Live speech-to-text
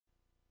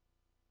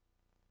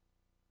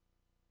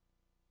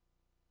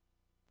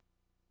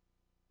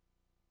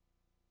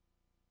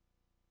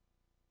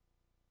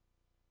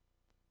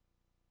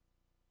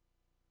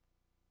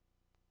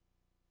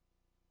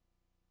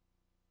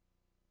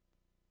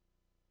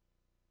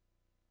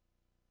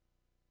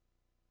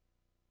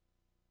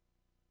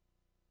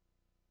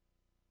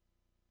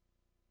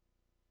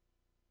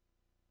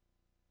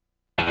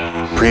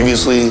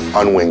previously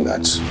on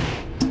Wingnuts.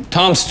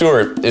 Tom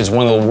Stewart is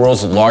one of the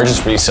world's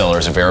largest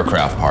resellers of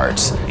aircraft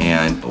parts.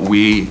 And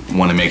we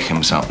want to make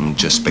him something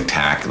just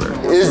spectacular.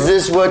 Is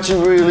this what you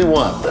really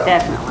want, though?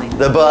 Definitely.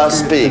 The boss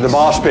speaks. The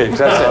boss speaks,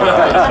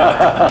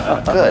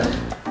 that's it. Good.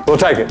 We'll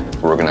take it.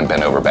 We're going to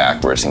bend over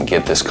backwards and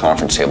get this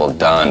conference table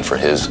done for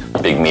his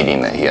big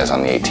meeting that he has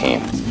on the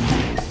 18th.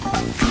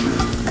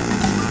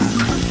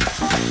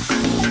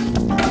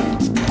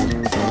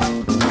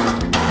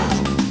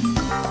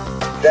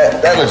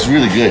 That looks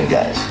really good,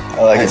 guys.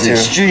 I like it. It's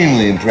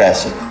extremely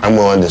impressive. I'm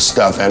willing to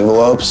stuff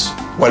envelopes,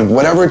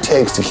 whatever it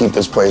takes to keep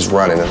this place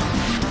running.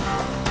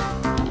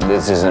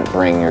 This isn't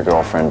bring your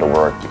girlfriend to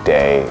work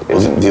day.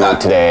 It's Well,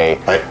 not today.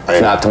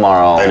 It's not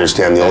tomorrow. I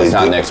understand the only It's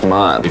not next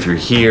month. If you're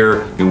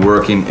here, you're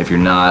working. If you're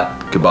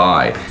not,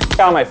 goodbye. Get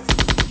out of my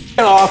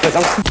office.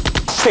 I'm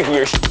sick of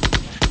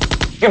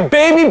your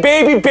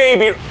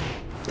baby.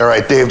 All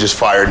right, Dave just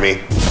fired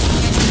me.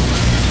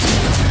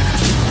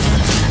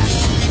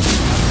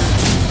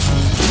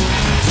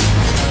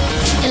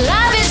 In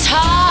life it's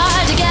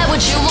hard to get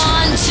what you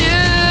want to.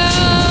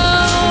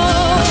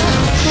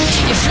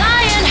 You're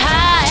flying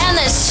high and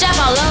there's stuff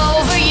all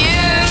over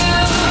you.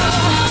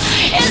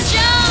 It's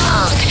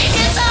junk,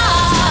 it's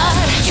art.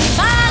 You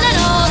find an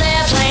old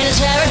airplane and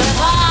tear it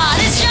apart.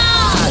 It's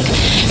junk,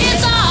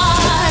 it's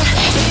art.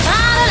 You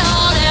find an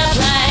old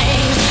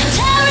airplane,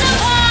 tear it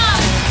apart,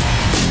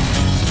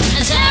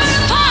 and tear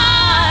it apart.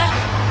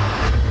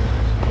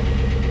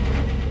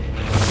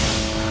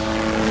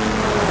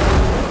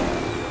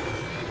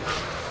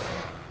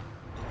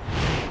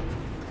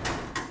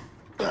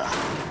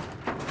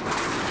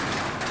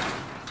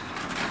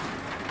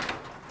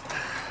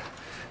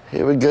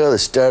 Here we go, the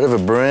start of a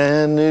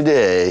brand new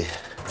day.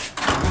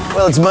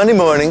 Well, it's Monday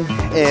morning,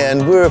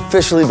 and we're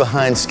officially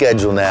behind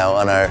schedule now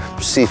on our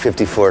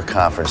C-54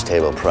 conference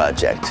table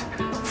project.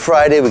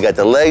 Friday, we got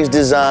the legs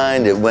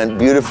designed. It went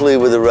beautifully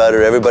with the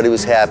rudder. Everybody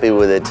was happy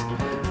with it.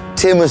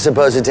 Tim was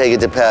supposed to take it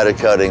to powder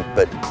coating,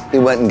 but he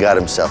went and got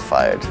himself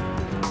fired.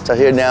 So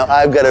here now,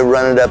 I've got to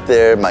run it up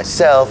there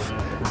myself,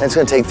 and it's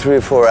going to take 3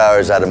 or 4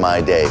 hours out of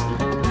my day.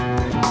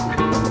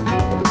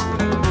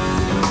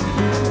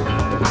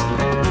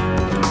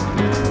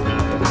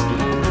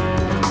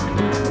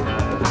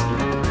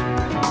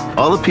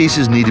 All the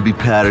pieces need to be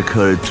powder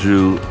coated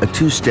through a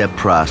 2-step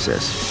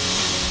process.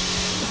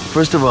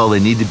 First of all, they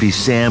need to be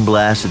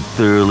sandblasted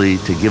thoroughly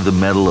to give the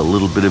metal a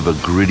little bit of a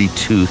gritty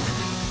tooth.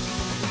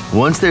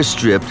 Once they're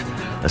stripped,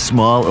 a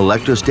small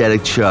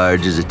electrostatic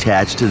charge is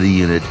attached to the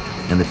unit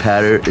and the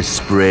powder is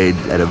sprayed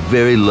at a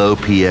very low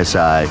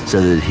PSI so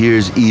that it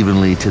adheres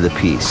evenly to the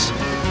piece.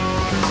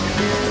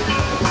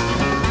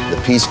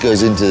 The piece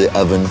goes into the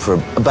oven for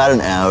about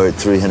an hour at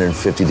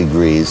 350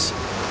 degrees.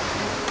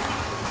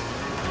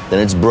 Then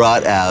it's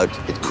brought out,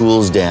 it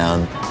cools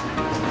down.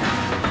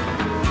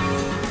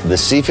 The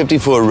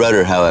C-54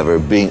 rudder, however,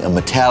 being a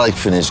metallic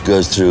finish,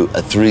 goes through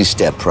a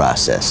 3-step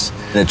process.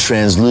 And a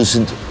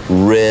translucent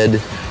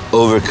red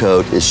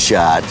overcoat is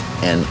shot,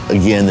 and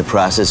again, the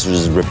process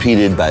is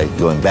repeated by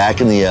going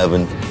back in the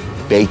oven,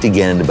 baked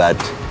again at about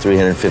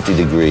 350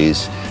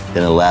 degrees,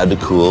 then allowed to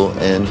cool,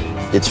 and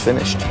it's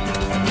finished.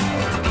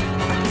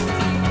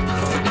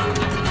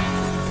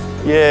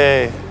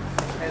 Yay.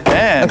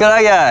 Man. Look what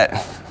I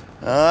got.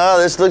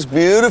 Oh, this looks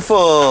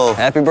beautiful.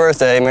 Happy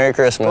birthday, Merry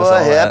Christmas.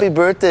 Boy, happy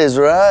birthday is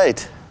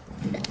right.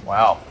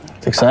 Wow.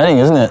 It's exciting,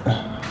 isn't it?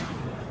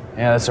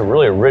 Yeah, that's a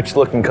really rich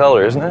looking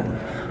color, isn't it?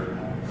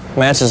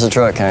 Matches the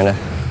truck, kinda.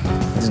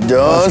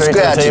 Don't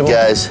scratch it,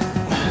 guys.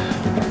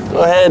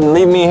 Go ahead and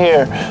leave me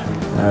here.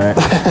 All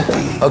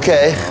right.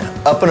 Okay,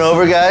 up and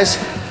over, guys.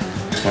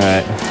 All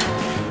right.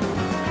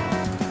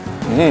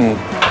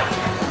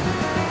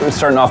 We're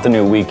starting off the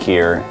new week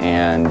here,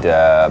 and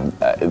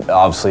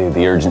obviously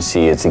the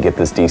urgency is to get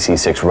this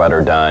DC-6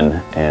 rudder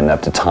done and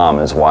up to Tom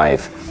and his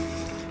wife.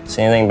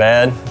 See anything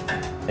bad?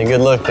 Hey,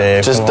 good look,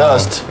 Dave. Just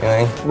dust.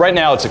 Right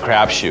now it's a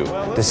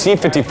crapshoot. The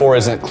C-54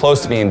 isn't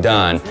close to being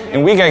done,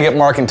 and we gotta get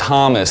Mark and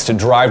Thomas to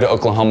drive to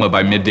Oklahoma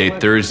by midday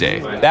Thursday.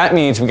 That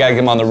means we gotta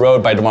get them on the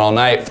road by tomorrow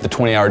night for the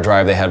 20-hour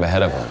drive they have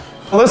ahead of them.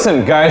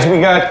 Listen, guys, we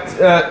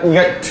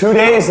got 2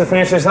 days to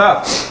finish this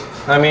up.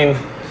 I mean,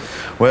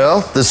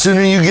 Well, the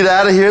sooner you get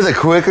out of here, the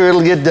quicker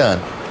it'll get done.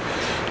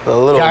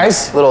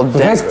 guys, you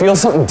guys feel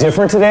something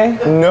different today?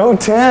 No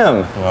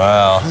Tim.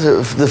 Wow.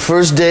 The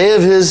first day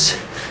of his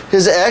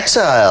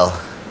exile.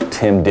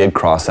 Tim did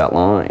cross that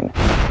line.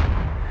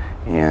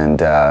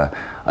 And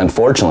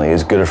unfortunately,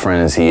 as good a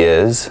friend as he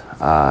is,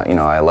 you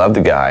know, I love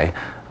the guy,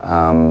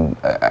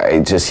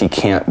 he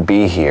can't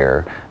be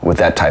here with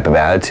that type of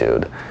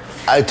attitude.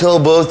 I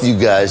told both you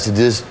guys to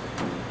just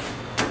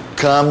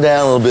calm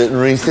down a little bit and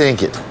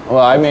rethink it. Well,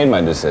 I made my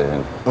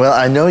decision. Well,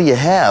 I know you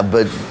have,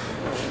 but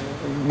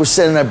we're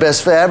sending our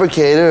best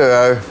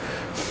fabricator,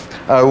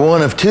 our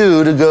one of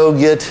two, to go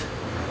get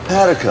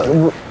powder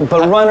coat.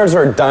 But runners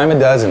are a dime a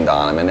dozen,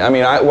 Donovan. I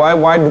mean,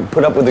 why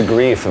put up with the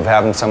grief of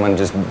having someone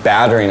just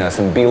battering us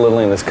and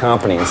belittling this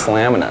company and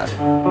slamming us?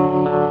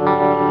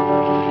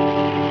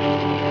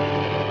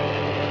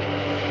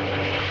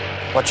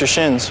 Watch your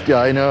shins. Yeah,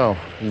 I know.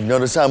 You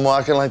notice I'm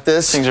walking like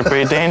this? Things are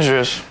pretty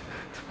dangerous.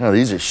 No,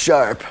 these are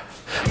sharp.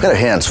 We've got our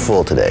hands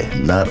full today.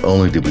 Not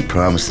only did we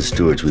promise the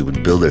stewards we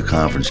would build their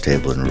conference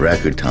table in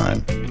record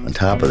time, on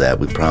top of that,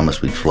 we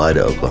promised we'd fly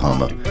to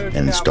Oklahoma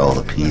and install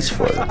the piece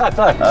for them. All right,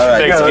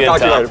 Thanks again, talk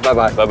to you Tom. later.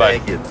 Bye-bye. Bye-bye.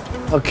 Thank you.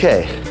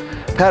 Okay,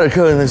 powder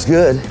coating looks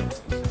good.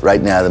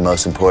 Right now, the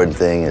most important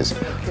thing is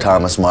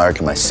Thomas, Mark,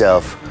 and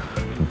myself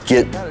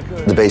get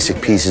the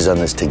basic pieces on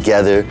this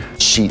together,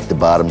 sheet the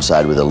bottom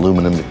side with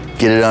aluminum,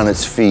 get it on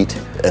its feet,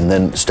 and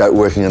then start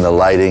working on the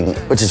lighting,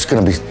 which is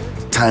going to be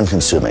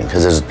time-consuming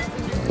because there's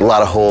a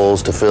lot of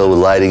holes to fill with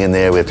lighting in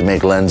there. We have to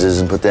make lenses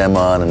and put them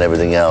on and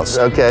everything else.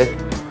 Okay,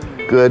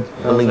 good.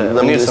 Let me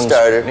get a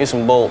starter. Need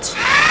some bolts.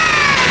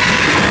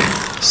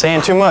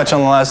 Saying too much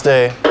on the last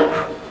day.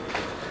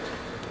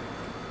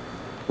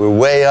 We're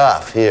way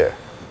off here.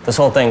 This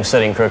whole thing's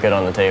sitting crooked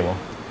on the table.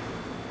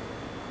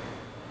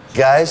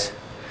 Guys,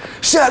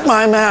 shut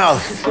my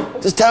mouth.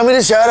 Just tell me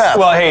to shut up.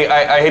 Well, hey,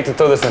 I hate to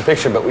throw this in the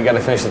picture, but we got to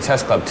finish the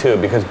test club too,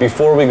 because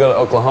before we go to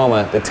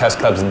Oklahoma, the test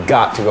club's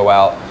got to go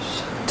out,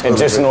 and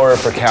just in order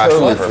for cash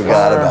flow. Totally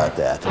forgot about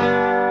that.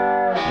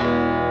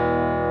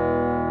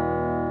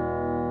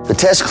 The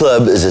test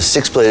club is a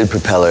six-bladed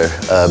propeller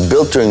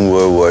built during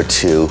World War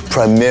II,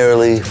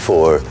 primarily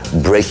for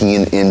breaking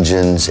in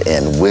engines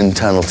and wind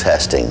tunnel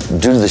testing.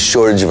 Due to the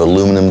shortage of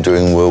aluminum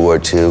during World War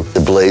II,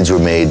 the blades were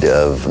made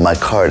of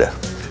micarta,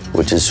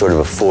 which is sort of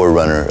a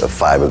forerunner of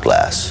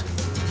fiberglass.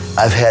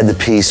 I've had the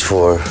piece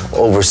for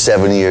over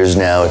 7 years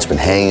now. It's been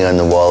hanging on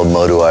the wall of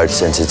MotoArt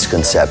since its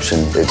conception.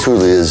 It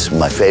truly is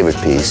my favorite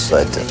piece,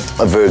 but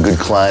a very good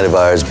client of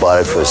ours bought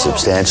it for a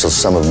substantial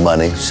sum of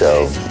money,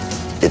 so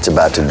it's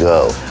about to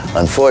go.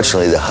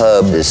 Unfortunately, the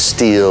hub is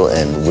steel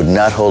and would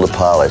not hold a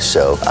polish,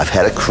 so I've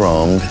had it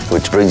chromed,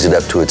 which brings it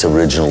up to its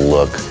original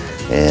look,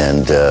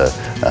 and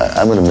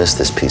I'm gonna miss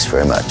this piece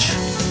very much.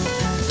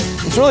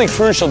 It's really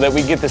crucial that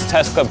we get this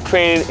test club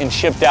created and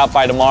shipped out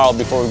by tomorrow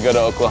before we go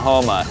to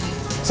Oklahoma.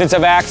 Since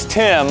I've asked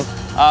Tim,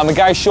 a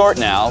guy's short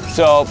now,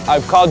 so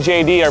I've called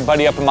JD, our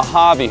buddy up in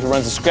Mojave, who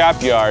runs the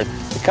scrapyard,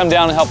 to come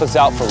down and help us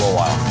out for a little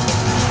while.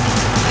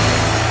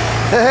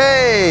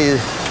 Hey,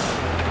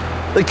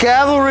 the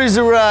cavalry's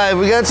arrived.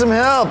 We got some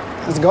help.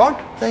 How's it going?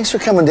 Thanks for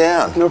coming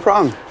down. No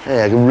problem.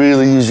 Hey, I could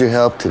really use your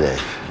help today.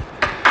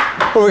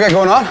 What we got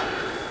going on?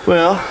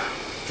 Well,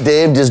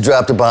 Dave just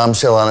dropped a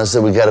bombshell on us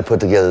that we got to put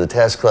together the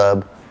test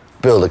club,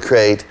 build a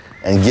crate,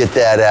 and get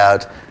that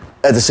out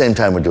at the same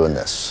time we're doing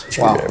this.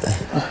 Wow.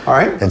 All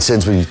right. And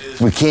since we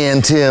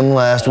canned Tim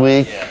last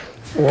week,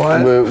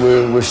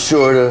 we're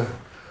short of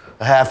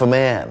a half a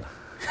man.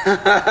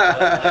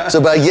 So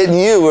by getting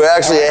you, we're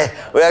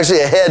actually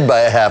ahead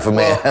by a half a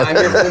man. Well, I'm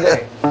here for the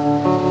day.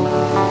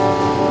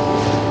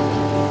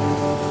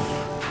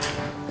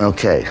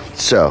 Okay,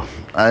 so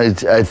I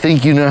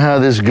think you know how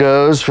this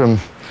goes from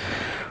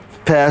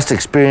past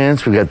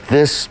experience. We got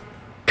this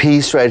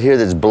piece right here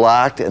that's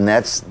blocked, and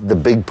that's the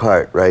big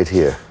part right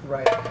here.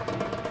 Right.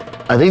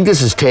 I think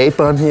this is tape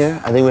on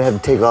here. I think we have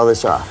to take all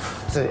this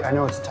off. I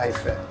know it's a tight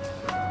fit.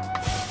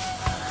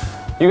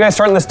 You guys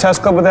starting this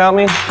test club without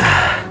me?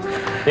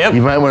 Yep.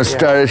 You might want to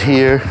start it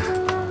here.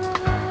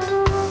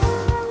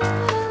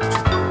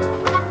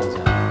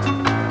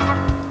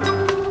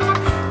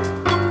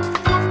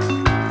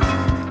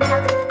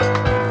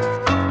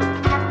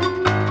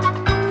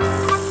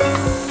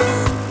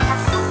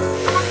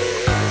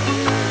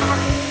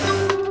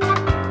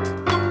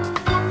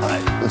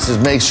 Let's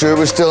just make sure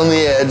we're still on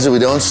the edge so we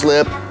don't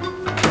slip.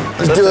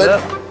 Let's do it.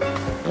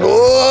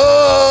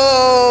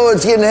 Whoa,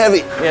 it's getting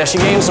heavy. Yeah, she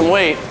gained some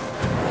weight.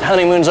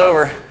 Honeymoon's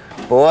over.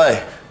 Boy,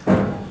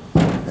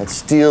 that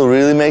steel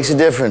really makes a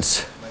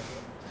difference.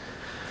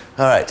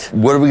 All right,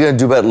 what are we gonna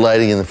do about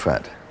lighting in the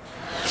front?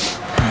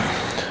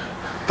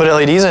 Put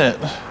LEDs in it.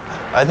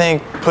 I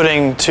think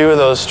putting 2 of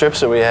those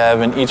strips that we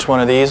have in each one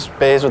of these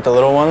bays with the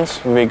little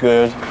ones would be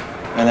good.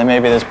 And then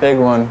maybe this big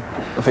one,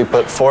 if we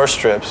put 4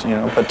 strips, you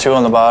know, put 2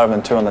 on the bottom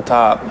and 2 on the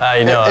top.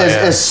 You know,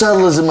 As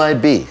subtle as it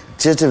might be,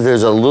 just if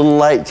there's a little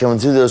light coming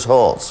through those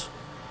holes.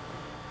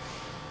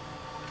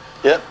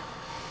 Yep.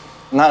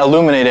 Not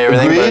illuminate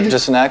everything, Agreed? but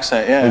just an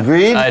accent, yeah.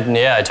 Agreed?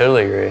 yeah, I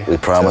totally agree. We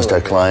promised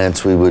our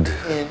clients we would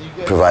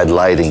provide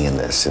lighting in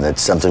this, and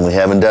it's something we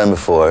haven't done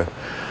before.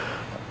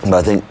 But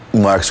I think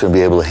Mark's going to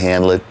be able to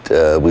handle it.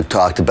 We've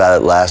talked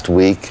about it last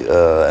week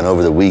and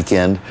over the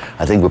weekend.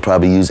 I think we'll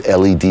probably use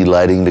LED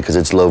lighting because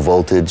it's low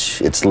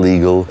voltage, it's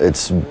legal,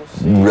 it's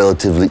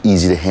relatively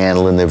easy to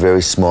handle, and they're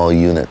very small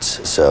units,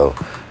 so,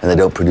 and they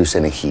don't produce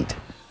any heat.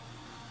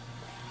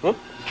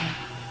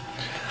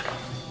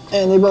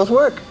 And they both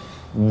work.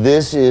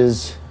 This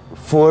is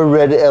 4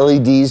 red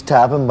LEDs,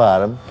 top and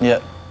bottom.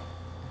 Yep. You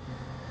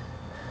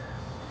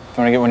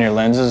want to get one of your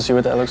lenses and see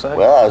what that looks like?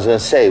 Well, I was going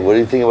to say, what do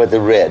you think about the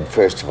red,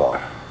 first of all?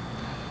 I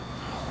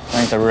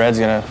think the red's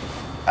going to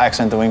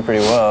accent the wing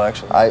pretty well,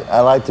 actually. I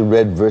like the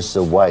red versus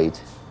the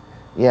white.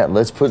 Yeah,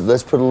 let's put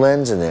a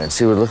lens in there and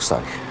see what it looks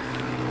like.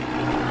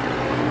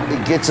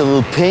 It gets a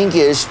little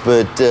pinkish,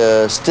 but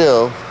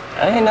still.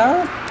 I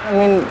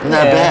mean,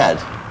 Not bad.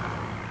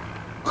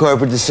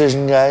 Corporate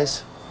decision,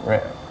 guys.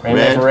 Red.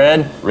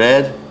 Red?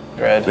 Red.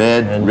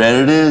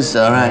 Red it is,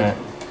 all right.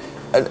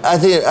 I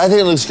think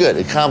it looks good.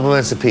 It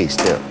complements the piece,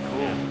 too.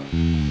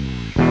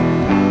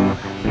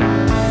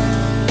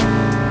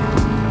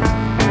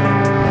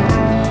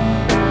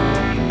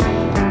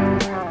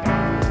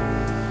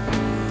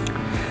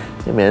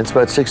 Hey man, it's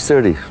about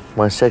 6:30.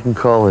 My second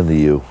call into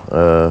you.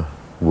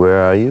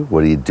 Where are you?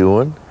 What are you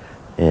doing?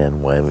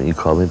 And why haven't you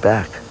called me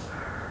back?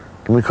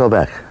 Give me a call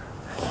back.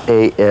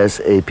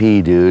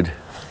 ASAP, dude.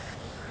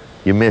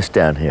 You missed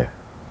down here,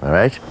 all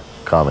right?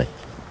 Call me.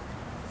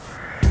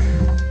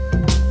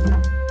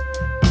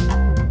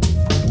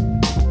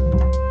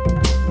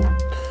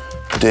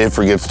 Dave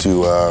forgets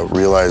to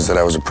realize that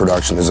I was a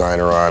production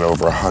designer on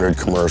over 100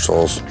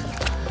 commercials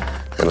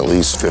and at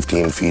least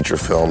 15 feature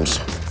films.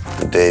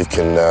 Dave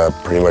can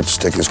pretty much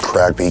stick his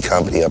crack B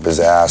company up his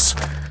ass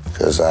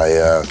because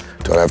I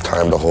don't have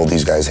time to hold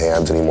these guys'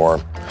 hands anymore.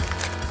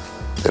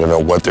 They don't know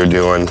what they're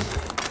doing.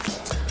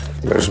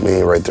 There's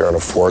me right there on a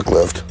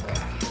forklift.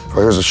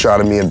 Oh, here's a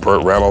shot of me and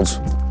Burt Reynolds.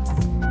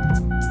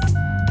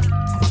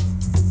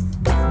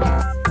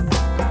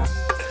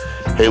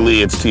 Hey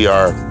Lee, it's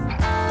TR.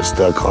 Just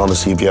calling to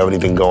see if you have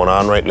anything going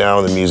on right now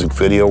in the music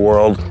video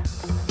world.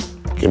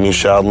 Give me a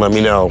shout and let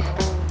me know.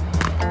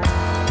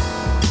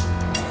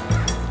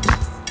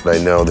 I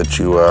know that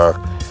you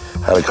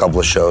had a couple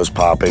of shows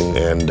popping,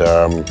 and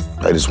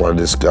I just want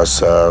to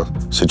discuss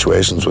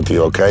situations with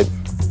you, okay?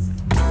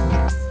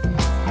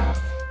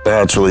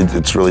 Yeah,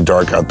 it's really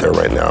dark out there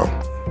right now,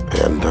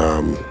 and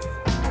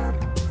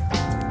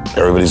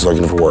everybody's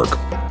looking for work.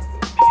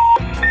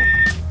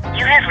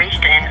 You have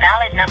reached an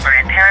invalid number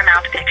in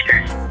Paramount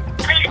Pictures.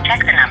 Please check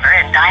the number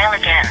and dial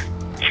again.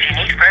 If you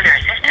need further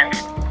assistance,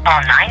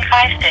 call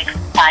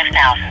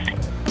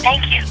 956-5000.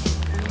 Thank you.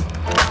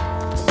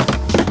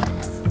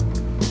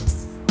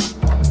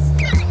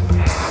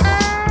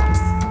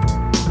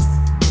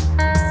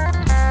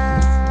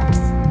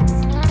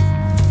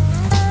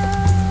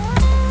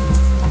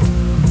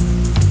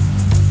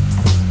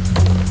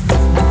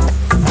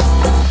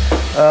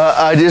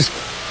 I just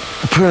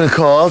put in a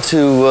call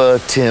to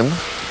Tim.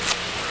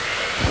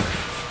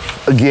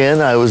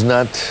 Again, I was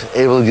not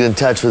able to get in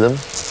touch with him.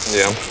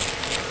 Yeah.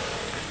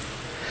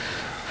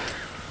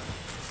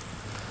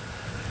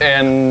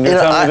 And you're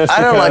telling me this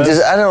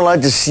because... I don't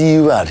like to see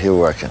you out here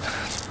working.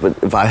 But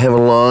if I have a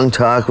long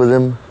talk with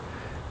him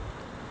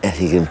and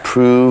he can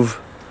prove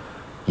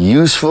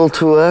useful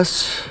to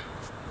us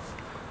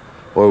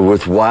or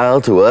worthwhile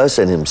to us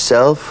and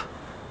himself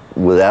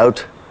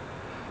without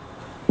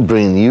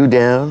bringing you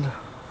down,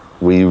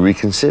 will you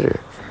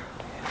reconsider?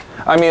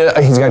 I mean,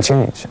 he's got to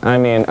change. I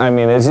mean,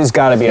 it's just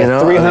got to be a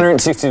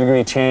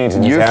 360-degree change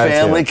in his your attitude.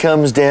 family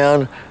comes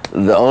down.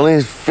 The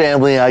only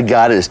family I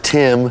got is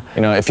Tim.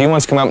 You know, if he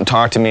wants to come up and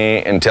talk to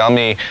me and tell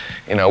me,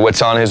 you know,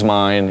 what's on his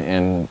mind,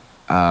 and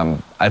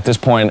at this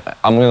point,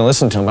 I'm going to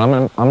listen to him,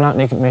 but I'm not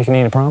making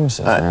any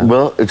promises.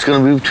 Well, it's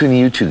going to be between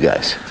you two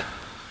guys.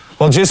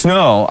 Well, just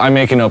know I'm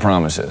making no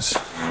promises.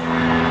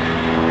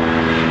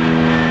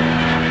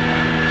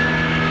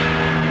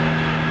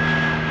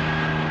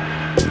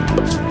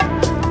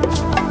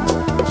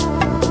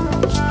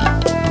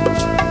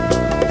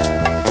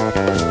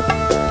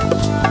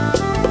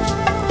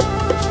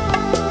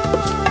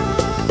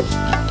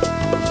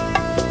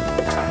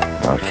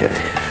 Okay,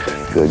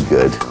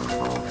 good.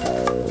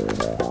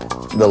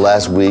 The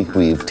last week,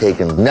 we've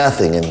taken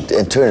nothing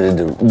and turned it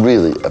into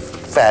really a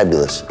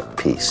fabulous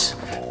piece.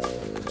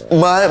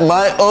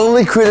 My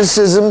only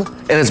criticism,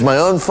 and it's my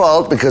own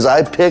fault because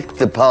I picked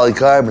the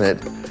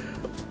polycarbonate,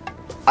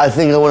 I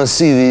think I want to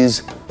see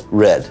these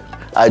red.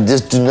 I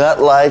just do not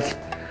like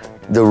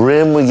the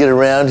rim we get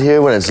around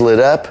here when it's lit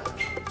up.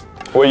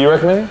 What are you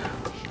recommending?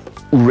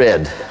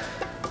 Red.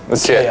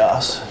 Let's see it.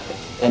 Chaos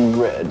in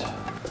red.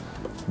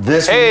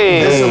 This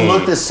will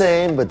look the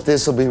same, but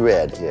this will be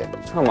red here.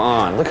 Come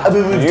on, look how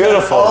we've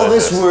beautiful done all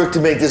this work to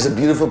make this a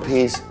beautiful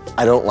piece.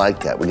 I don't like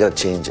that. We got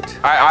to change it.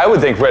 I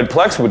would think red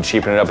plex would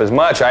cheapen it up as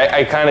much.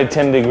 I kind of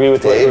tend to agree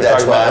with what you're talking about.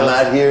 That's why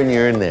I'm out here and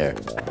you're in there.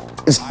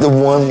 It's the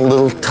one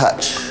little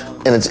touch,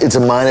 and it's a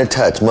minor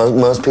touch.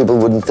 Most people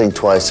wouldn't think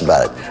twice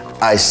about it.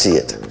 I see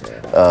it.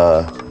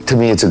 To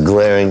me, it's a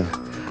glaring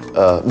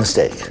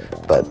mistake.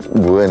 But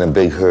we're in a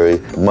big hurry.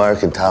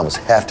 Mark and Thomas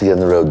have to get on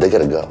the road. They got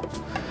to go.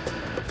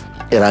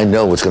 And I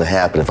know what's going to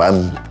happen. If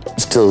I'm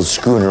still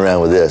screwing around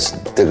with this,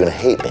 they're going to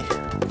hate me.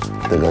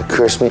 They're going to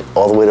curse me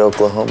all the way to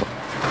Oklahoma.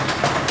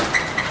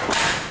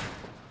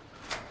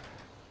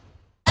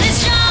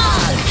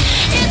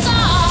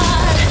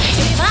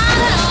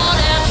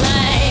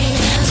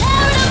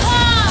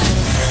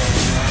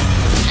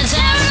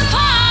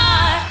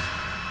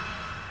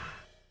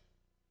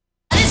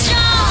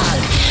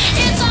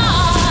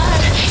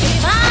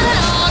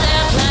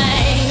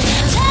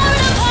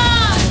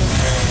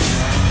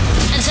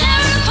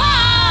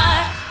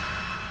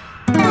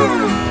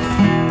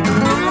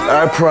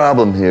 Our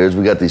problem here is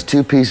we got these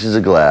two pieces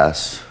of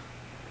glass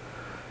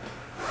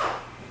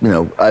you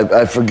know,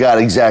 I forgot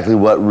exactly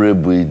what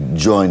rib we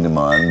joined them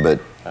on, but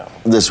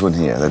this one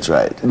here, that's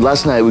right.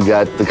 Last night we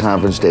got the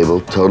conference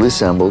table totally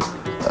assembled,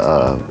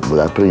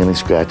 without putting any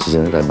scratches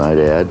in it, I might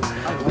add.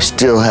 We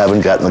still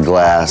haven't gotten the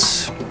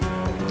glass.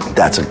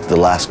 That's the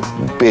last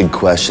big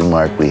question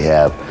mark we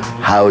have.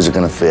 How is it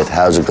gonna fit?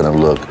 How's it gonna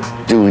look?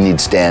 Do we need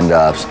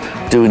standoffs?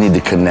 Do we need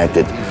to connect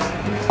it?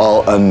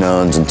 All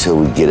unknowns until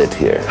we get it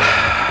here.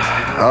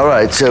 All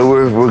right, so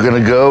we're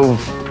gonna go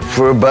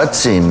for a butt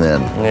seam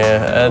then.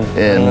 Yeah,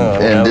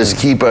 and just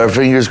keep our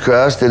fingers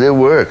crossed that it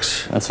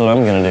works. That's what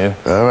I'm gonna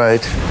do. All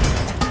right.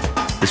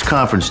 This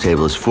conference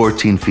table is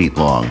 14 feet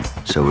long,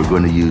 so we're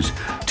going to use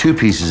 2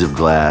 pieces of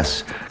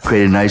glass,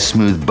 create a nice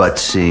smooth butt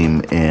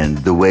seam, and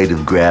the weight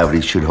of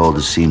gravity should hold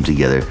the seam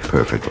together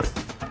perfectly.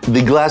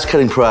 The glass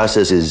cutting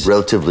process is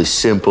relatively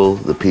simple.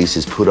 The piece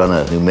is put on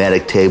a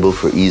pneumatic table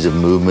for ease of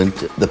movement.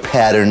 The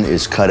pattern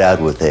is cut out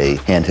with a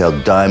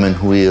handheld diamond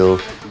wheel,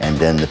 and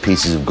then the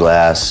pieces of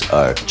glass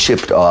are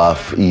chipped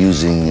off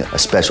using a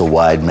special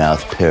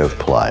wide-mouth pair of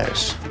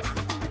pliers.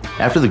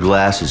 After the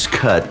glass is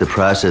cut, the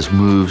process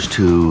moves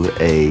to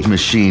a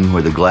machine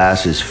where the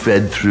glass is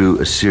fed through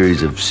a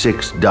series of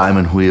 6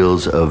 diamond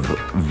wheels of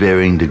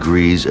varying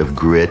degrees of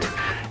grit,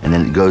 and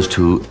then it goes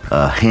to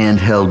a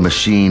handheld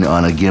machine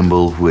on a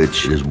gimbal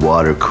which is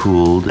water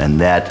cooled, and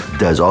that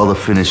does all the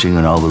finishing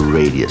and all the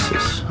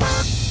radiuses.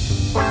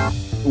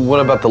 What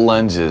about the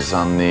lenses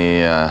on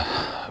the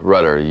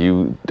rudder? Are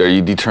you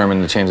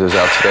determined to change those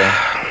out today?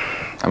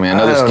 I mean, I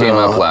know this came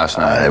up last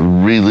night. I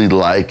really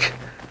like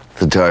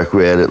the dark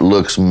red. It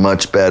looks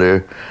much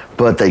better,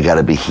 but they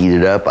gotta be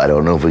heated up. I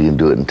don't know if we can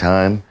do it in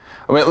time.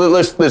 I mean,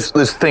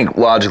 let's think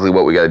logically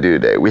what we gotta do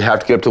today. We have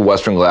to get up to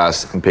Western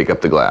Glass and pick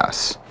up the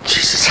glass.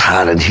 Jeez, it's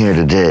hot in here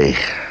today.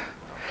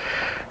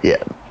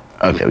 Yeah,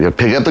 okay, we gotta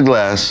pick up the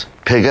glass,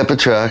 pick up the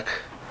truck,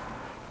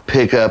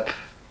 pick up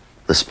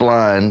the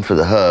spline for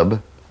the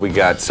hub. We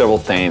got several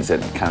things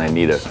that kind of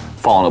need to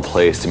fall into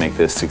place to make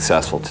this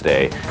successful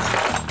today.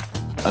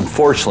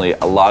 Unfortunately,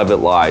 a lot of it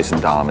lies in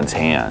Donovan's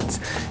hands.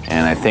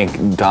 And I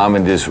think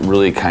Donovan just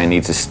really kind of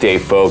needs to stay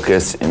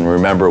focused and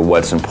remember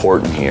what's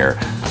important here.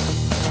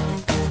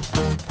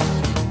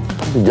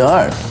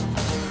 Darn,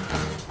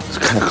 it's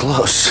kind of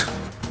close.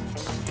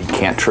 He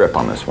can't trip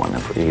on this one.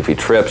 If he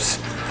trips,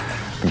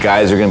 the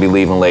guys are gonna be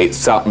leaving late,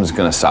 something's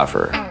gonna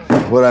suffer.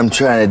 What I'm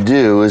trying to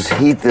do is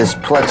heat this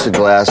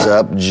plexiglass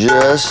up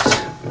just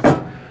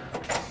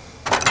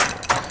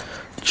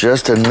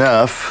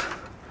enough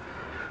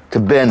to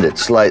bend it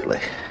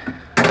slightly.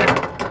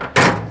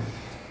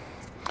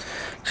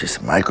 Just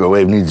the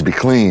microwave needs to be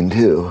cleaned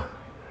too.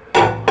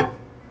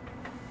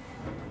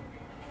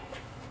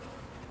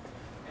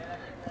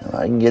 If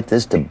I can get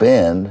this to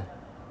bend,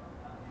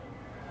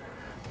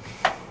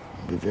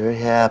 I'll be very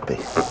happy.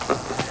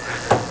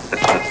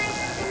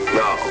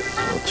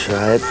 We'll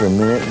try it for a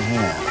minute and a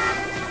half.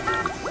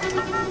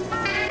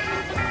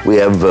 We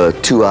have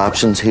 2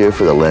 options here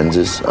for the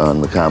lenses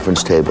on the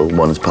conference table.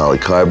 One is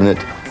polycarbonate,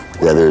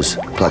 the other is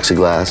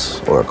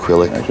plexiglass or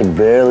acrylic. I can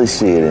barely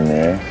see it in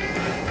there.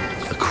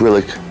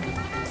 Acrylic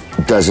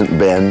doesn't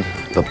bend,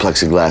 but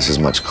plexiglass is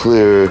much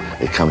clearer.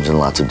 It comes in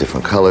lots of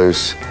different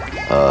colors.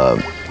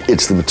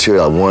 It's the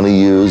material I want to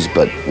use,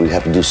 but we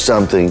have to do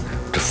something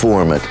to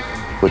form it,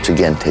 which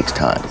again takes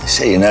time. They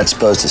say you're not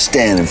supposed to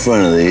stand in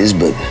front of these,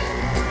 but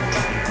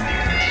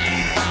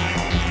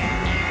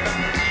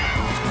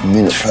a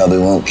minute probably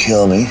won't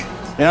kill me.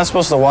 You're not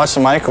supposed to watch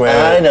the microwave.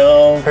 I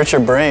know. Hurt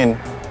your brain.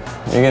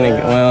 You're gonna,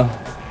 well,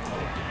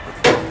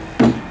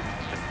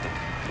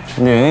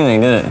 do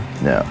anything, did it?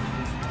 No.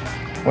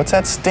 What's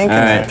that stink in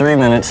All right, there? 3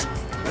 minutes.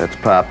 That's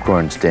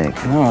popcorn stink.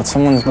 No,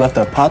 someone left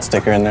a pot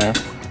sticker in there.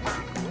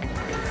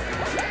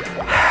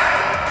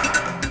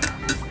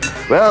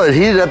 Well, it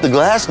heated up the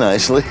glass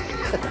nicely.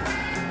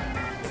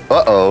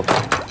 Uh-oh.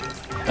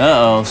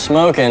 Uh-oh,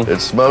 smoking.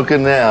 It's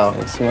smoking now.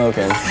 It's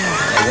smoking.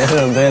 I guess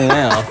it'll bend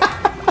now.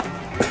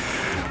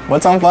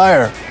 What's on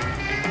fire?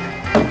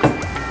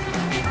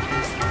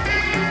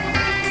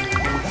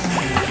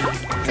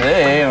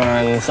 Today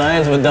on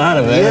Science with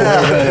Donovan,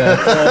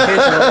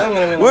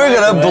 Yeah. We're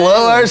gonna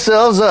blow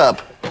ourselves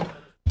up.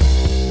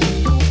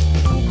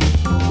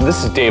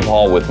 This is Dave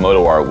Hall with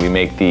MotoArt. We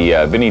make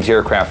the vintage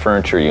aircraft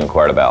furniture you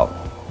inquired about.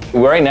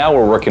 Right now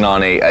we're working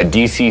on a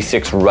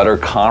DC-6 rudder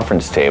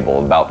conference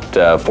table, about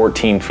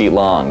 14 feet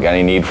long. Got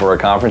any need for a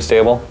conference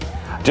table?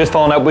 Just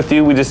following up with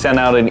you, we just sent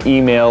out an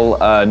email,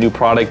 new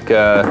product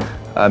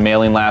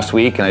mailing last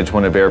week, and I just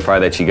want to verify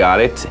that you got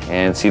it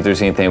and see if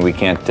there's anything we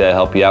can't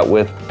help you out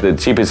with. The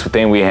cheapest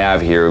thing we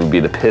have here would be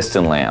the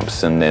piston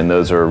lamps, and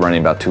those are running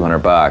about 200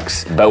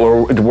 bucks. But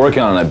we're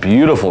working on a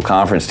beautiful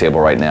conference table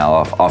right now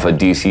off a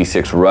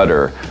DC-6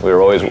 rudder. We're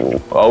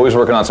always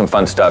working on some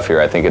fun stuff here.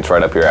 I think it's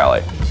right up your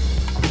alley.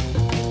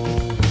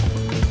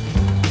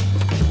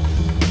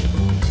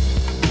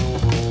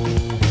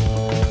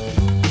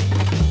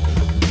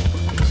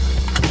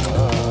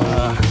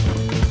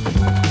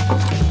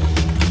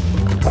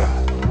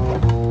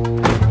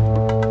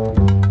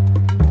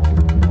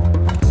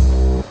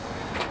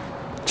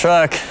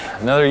 Truck.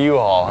 Another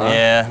U-Haul, huh?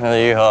 Yeah,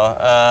 another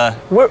U-Haul.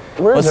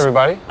 Where's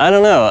everybody? I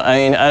don't know. I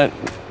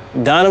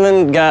mean,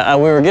 Donovan got,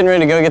 we were getting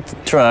ready to go get the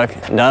truck.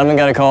 Donovan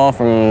got a call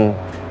from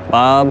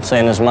Bob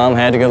saying his mom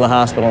had to go to the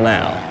hospital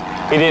now.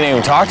 He didn't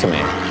even talk to me.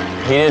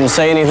 He didn't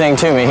say anything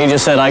to me. He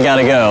just said, I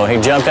gotta go. He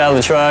jumped out of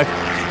the truck,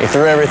 he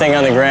threw everything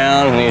on the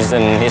ground,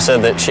 and he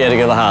said that she had to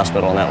go to the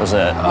hospital, and that was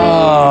it.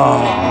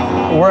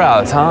 Oh, we're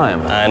out of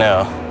time. I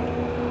know.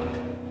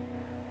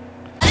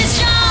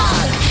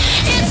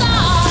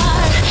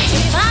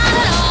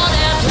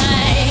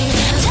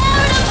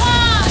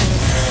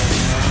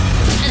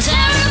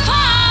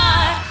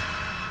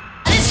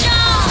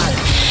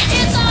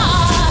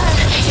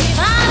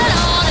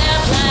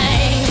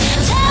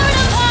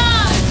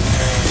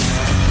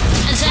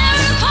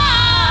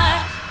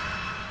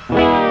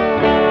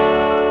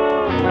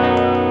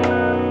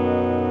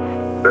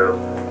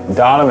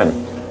 Donovan.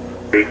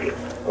 Speaking.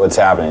 What's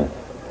happening?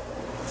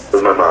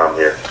 With my mom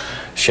here.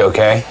 She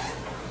okay?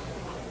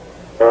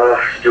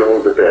 She's doing a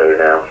little bit better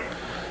now.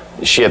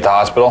 Is she at the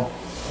hospital?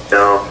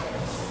 No.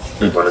 She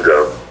doesn't want to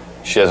go.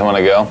 She doesn't want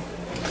to go?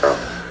 No.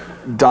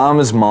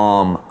 Dom's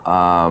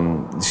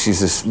mom, she's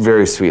this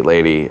very sweet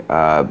lady,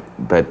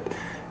 but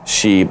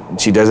she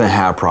doesn't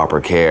have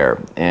proper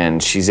care,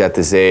 and she's at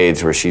this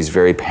age where she's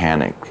very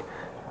panicked.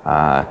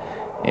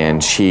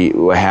 And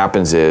what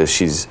happens is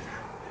she's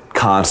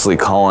constantly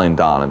calling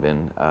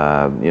Donovan.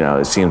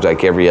 It seems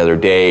like every other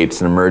day it's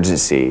an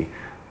emergency,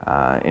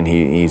 and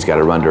he's got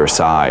to run to her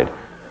side.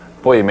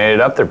 Boy, you made it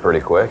up there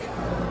pretty quick.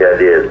 Yeah, I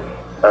did.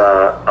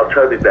 I'll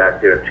try to be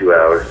back there in 2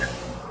 hours.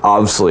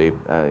 Obviously,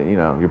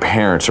 your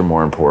parents are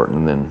more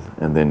important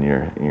than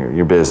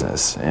your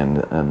business, and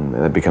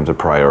that becomes a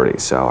priority.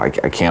 So I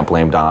can't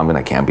blame Donovan.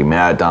 I can't be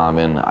mad at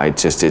Donovan.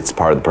 It's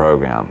part of the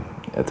program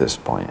at this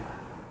point.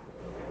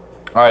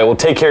 All right, well,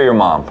 take care of your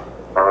mom.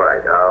 All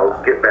right,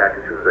 I'll get back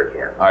as soon as I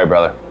can. All right,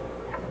 brother.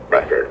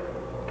 Bye. Dave.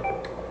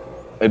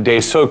 A day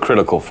so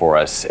critical for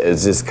us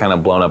is just kind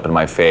of blown up in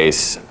my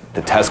face.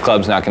 The test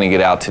club's not going to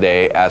get out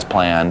today as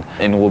planned,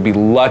 and we'll be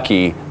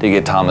lucky to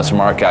get Thomas and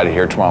Mark out of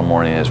here tomorrow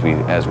morning as we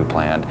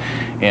planned.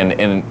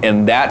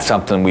 And that's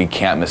something we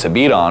can't miss a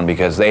beat on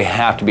because they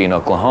have to be in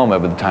Oklahoma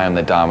by the time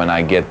that Dom and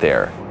I get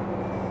there.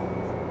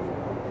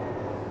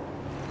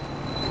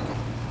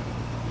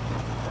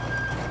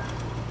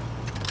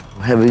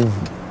 Having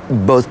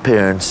both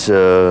parents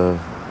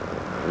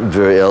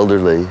very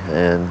elderly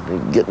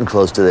and getting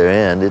close to their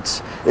end,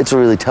 it's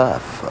really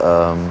tough.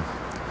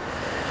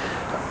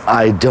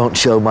 I don't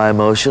show my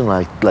emotion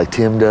like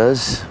Tim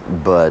does,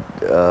 but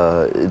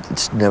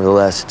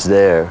nevertheless it's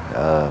there.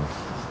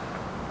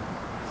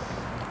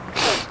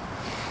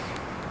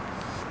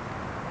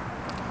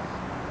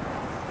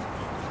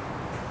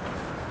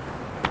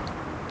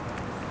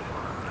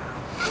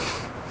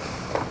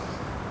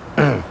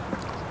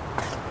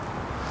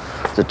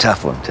 It's a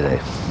tough one today.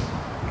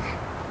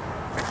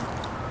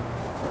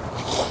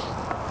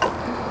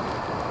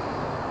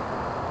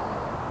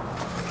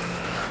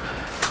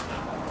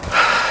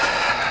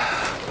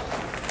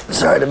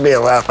 Sorry to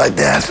bail out like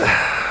that.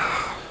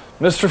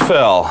 Mr.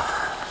 Phil,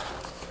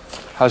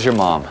 how's your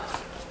mom?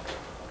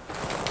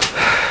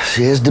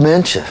 She has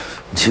dementia.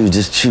 She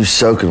was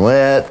soaking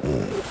wet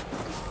and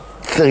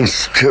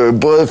thinks her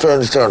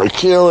boyfriend's trying to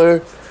kill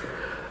her.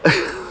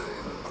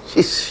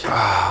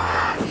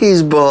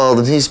 He's bald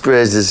and he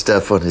sprays this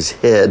stuff on his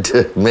head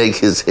to make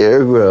his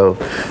hair grow.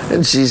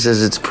 And she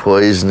says it's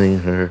poisoning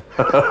her.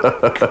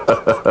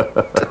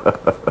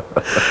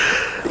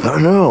 I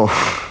don't know.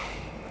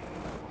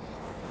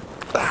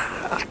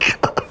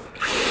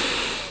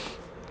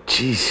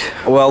 Jeez.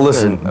 Well,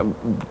 listen,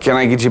 can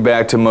I get you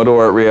back to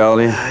MotoArt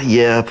reality?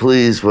 Yeah,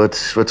 please.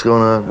 What's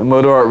going on?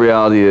 MotoArt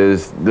reality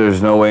is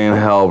there's no way in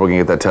hell we're gonna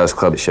get that test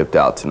club shipped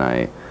out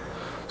tonight.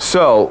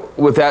 So,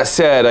 with that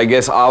said, I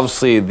guess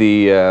obviously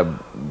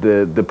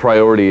the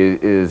priority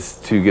is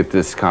to get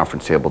this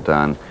conference table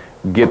done,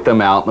 get them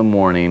out in the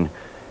morning,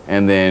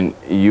 and then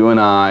you and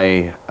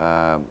I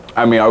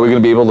mean, are we going to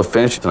be able to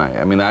finish tonight?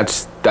 I mean,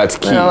 that's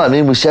key. Well, I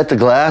mean, we set the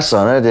glass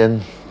on it,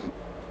 and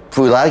if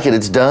we like it,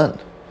 it's done.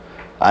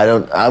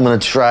 I'm going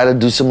to try to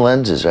do some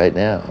lenses right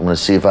now. I'm going to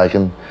see if I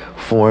can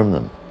form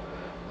them.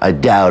 I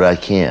doubt I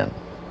can,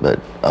 but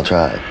I'll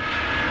try.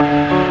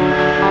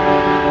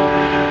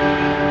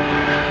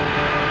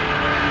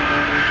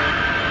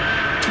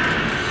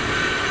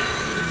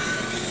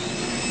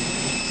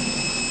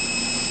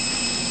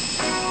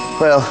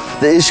 Well,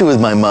 the issue with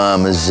my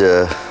mom has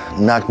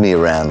knocked me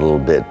around a little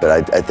bit,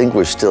 but I think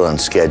we're still on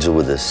schedule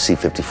with the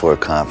C-54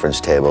 conference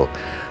table.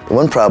 The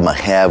one problem I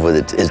have with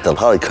it is the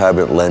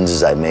polycarbonate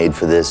lenses I made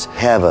for this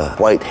have a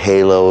white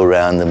halo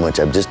around them, which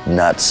I'm just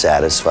not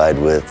satisfied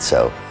with.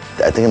 So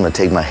I think I'm gonna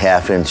take my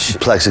 1/2-inch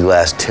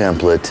plexiglass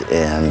template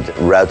and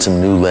route some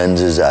new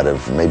lenses out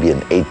of maybe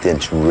an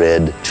 1/8-inch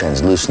red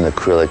translucent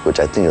acrylic, which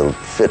I think will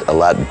fit a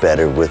lot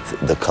better with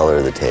the color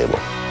of the table.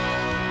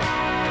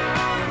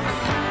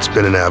 It's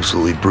been an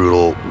absolutely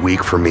brutal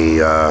week for me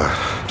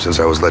since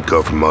I was let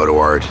go from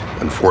MotoArt.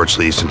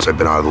 Unfortunately, since I've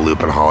been out of the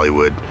loop in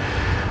Hollywood,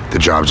 the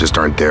jobs just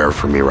aren't there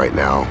for me right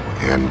now.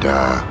 And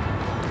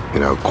You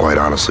know, quite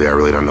honestly, I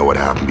really don't know what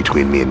happened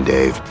between me and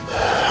Dave.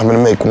 I'm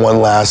gonna make one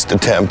last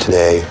attempt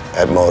today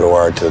at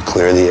MotoArt to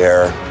clear the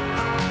air,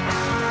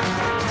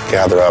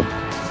 gather up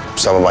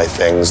some of my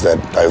things that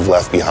I've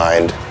left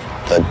behind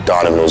that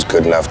Donovan was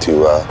good enough to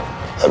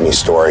let me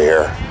store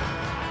here,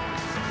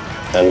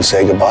 and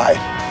say goodbye.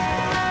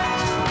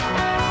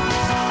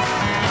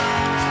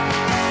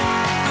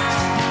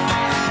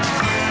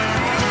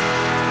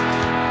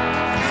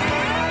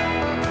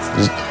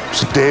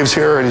 So Dave's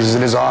here and he's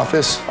in his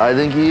office? I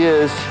think he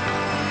is.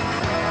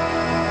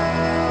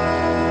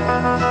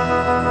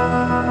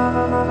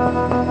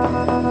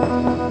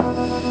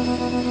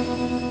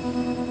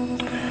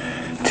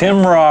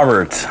 Tim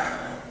Roberts.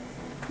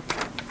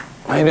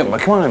 How you doing?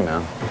 Come on in,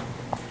 man.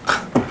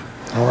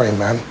 All right,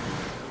 man.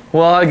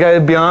 Well, I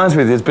gotta be honest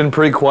with you, it's been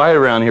pretty quiet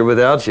around here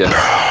without you.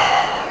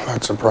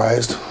 Not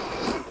surprised.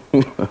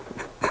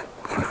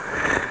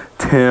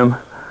 Tim,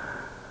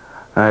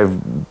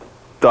 I've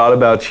thought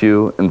about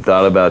you and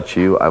thought about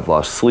you. I've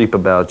lost sleep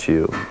about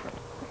you.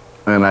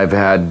 And I've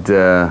had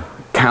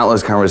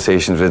countless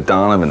conversations with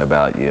Donovan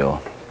about you.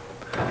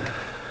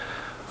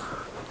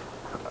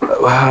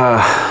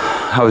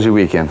 How was your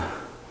weekend?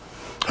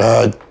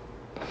 Well,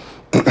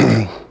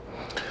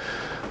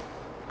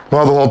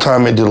 the whole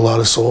time I did a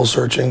lot of soul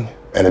searching,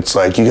 and it's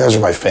like, you guys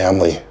are my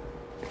family,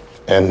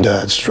 and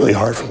it's really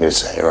hard for me to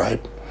say, right?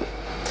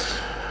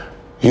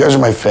 You guys are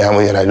my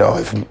family, and I know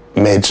I've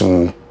made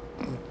some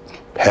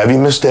heavy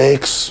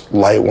mistakes,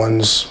 light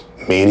ones,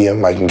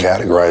 medium. I can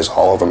categorize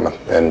all of them,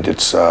 and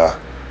it's, you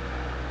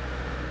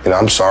know,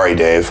 I'm sorry,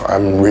 Dave.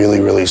 I'm really,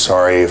 really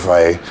sorry if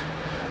I,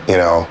 you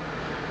know,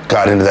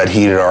 got into that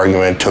heated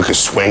argument, took a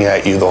swing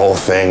at you, the whole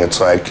thing. It's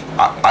like,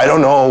 I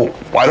don't know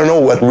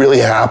what really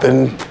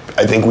happened.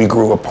 I think we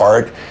grew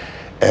apart,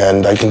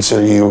 and I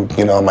consider you,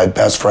 you know, my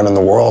best friend in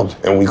the world,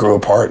 and we grew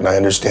apart, and I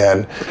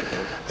understand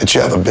that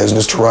you have a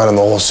business to run in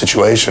the whole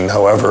situation.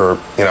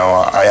 However, you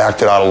know, I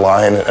acted out of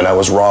line, and I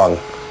was wrong,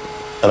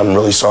 and I'm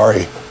really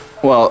sorry.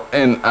 Well,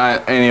 and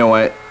you know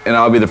what, and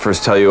I'll be the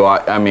first to tell you,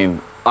 I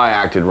mean, I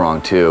acted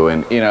wrong too,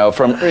 and you know,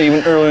 from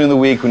even earlier in the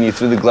week when you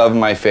threw the glove in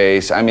my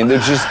face, I mean,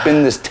 there's just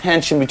been this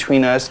tension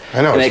between us,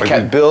 I know, and it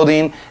kept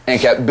building and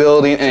kept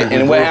building,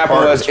 and what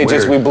happened was, it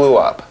just, we blew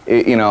up.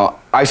 You know,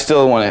 I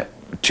still want to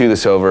chew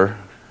this over.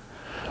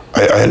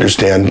 I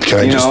understand. Can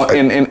I you just? know,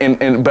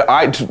 but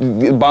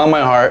bottom of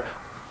my heart,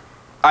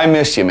 I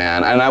miss you,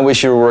 man, and I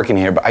wish you were working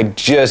here, but I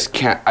just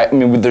can't. I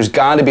mean, there's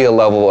got to be a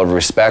level of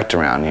respect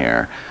around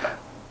here.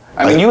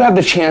 I mean, you have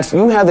the chance,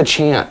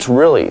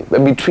 really.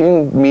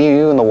 Between me,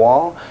 you, and the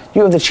wall,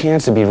 you have the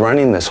chance to be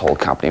running this whole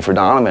company for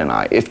Donovan and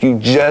I, if you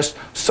just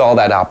saw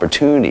that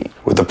opportunity.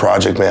 With the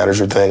project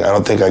manager thing, I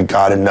don't think I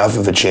got enough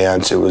of a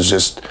chance. It was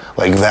just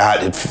like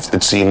that,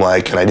 it seemed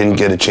like, and I didn't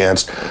get a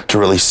chance to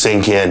really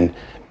sink in.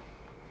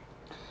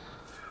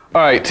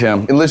 All right,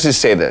 Tim, let's just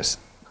say this.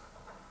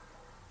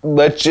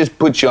 Let's just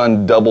put you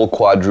on double,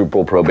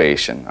 quadruple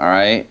probation, all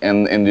right?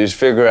 And just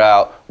figure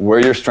out where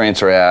your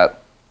strengths are at,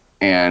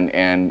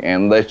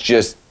 and let's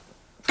just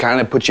kind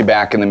of put you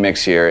back in the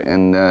mix here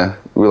and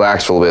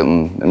relax a little bit,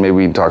 and maybe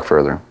we can talk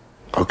further.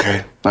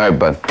 Okay. All right,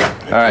 bud.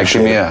 All right,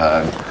 give me a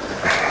hug.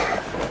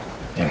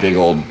 You big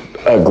old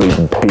ugly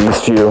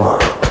beast, you.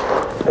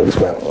 Thanks,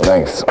 man.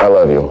 Thanks. I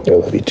love you. I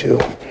love you too.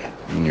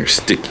 And you're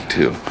sticky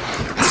too.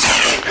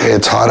 Hey,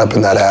 it's hot up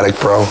in that attic,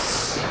 bro.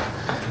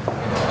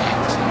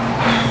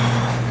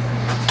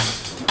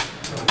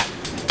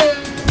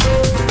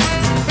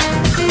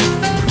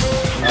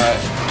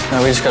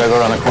 No, we just gotta go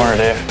around the corner,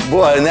 Dave.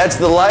 Boy, and that's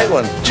the light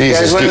one. Jesus, you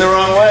guys went dude. the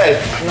wrong way.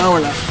 No,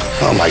 we're not.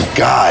 Oh my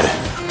God.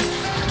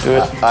 Do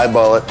it.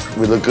 Eyeball it.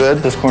 We look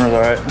good? This corner's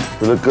all right.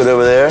 We look good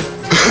over there?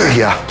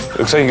 Yeah.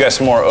 Looks like you got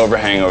some more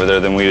overhang over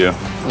there than we do.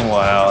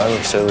 Wow, that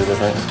looks totally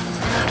different.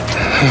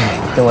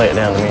 You can lay it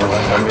down to me and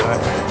that'll be all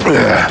right.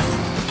 Yeah.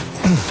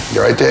 You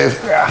all right, Dave?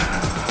 Yeah.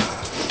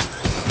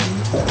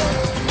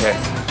 Okay.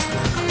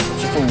 Put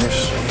your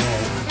fingers.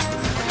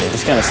 Okay,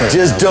 just kind of sit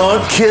Just down.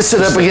 don't kiss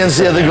it up against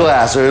the other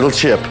glass or it'll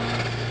chip.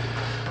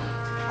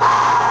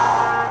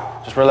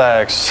 Just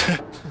relax.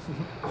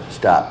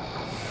 Stop.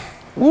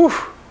 Woo.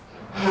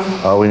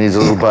 All we need is a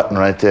little button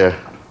right there.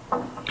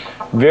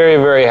 Very,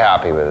 very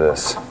happy with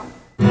this.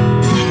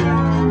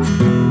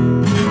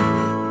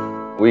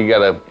 We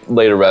gotta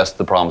lay to rest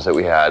the problems that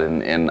we had,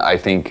 and I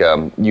think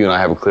you and I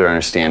have a clear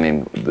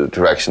understanding of the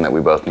direction that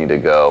we both need to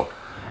go.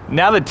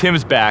 Now that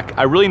Tim's back,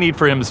 I really need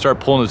for him to start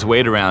pulling his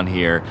weight around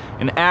here,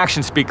 and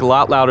actions speak a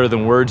lot louder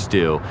than words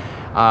do.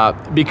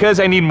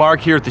 Because I need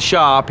Mark here at the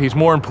shop, he's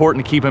more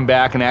important to keep him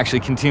back and actually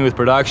continue with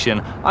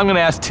production. I'm gonna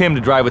ask Tim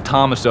to drive with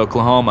Thomas to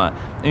Oklahoma,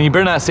 and you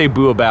better not say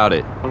boo about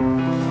it.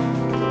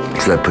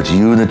 So that puts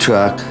you in the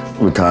truck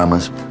with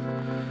Thomas.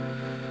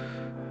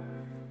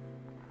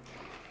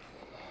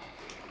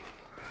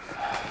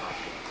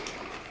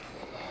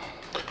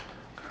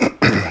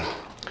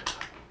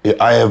 Yeah,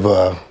 I have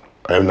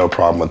no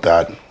problem with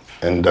that,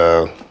 and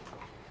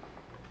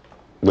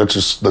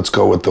let's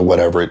go with the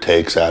whatever it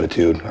takes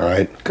attitude. All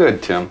right.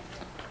 Good, Tim.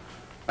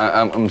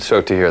 I'm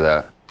stoked to hear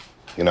that.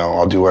 You know,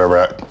 I'll do whatever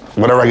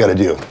I got to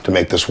do to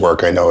make this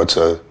work. I know it's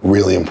a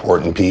really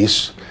important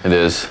piece. It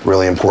is.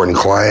 Really important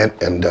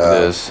client, and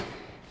it is.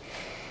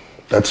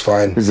 That's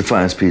fine. This is the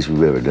finest piece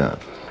we've ever done.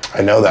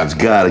 I know that. It's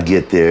got to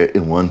get there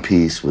in one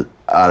piece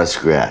without a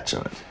scratch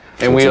on it.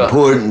 And it's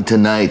important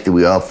tonight that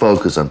we all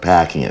focus on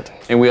packing it.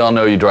 And we all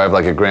know you drive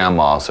like a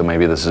grandma, so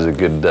maybe this is a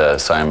good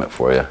assignment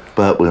for you.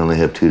 But we only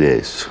have 2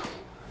 days.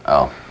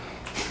 Oh.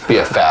 Be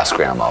a fast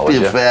grandma, would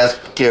you? Be a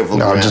fast, careful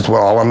grandma. No,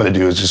 well, all I'm going to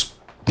do is just,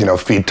 you know,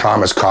 feed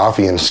Thomas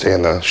coffee and stay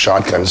in the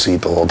shotgun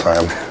seat the whole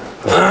time.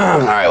 All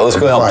right, well, let's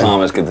go help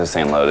Thomas get this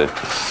thing loaded.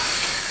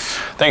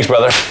 Thanks,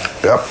 brother.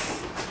 Yep.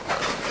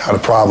 Not a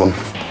problem.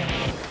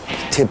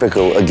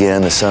 Typical,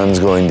 again, the sun's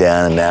going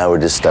down and now we're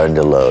just starting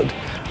to load.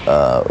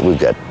 We've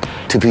got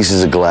 2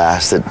 pieces of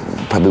glass that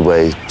probably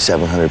weigh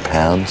 700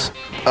 pounds.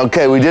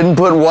 Okay, we didn't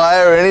put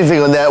wire or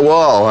anything on that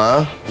wall,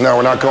 huh? No,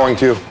 we're not going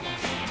to.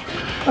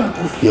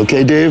 You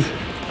okay, Dave?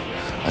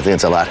 I think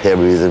it's a lot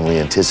heavier than we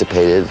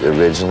anticipated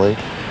originally.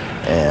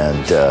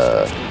 And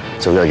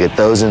so we're gonna get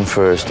those in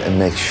first and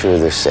make sure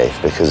they're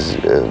safe because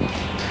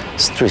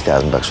it's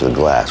 $3,000 for the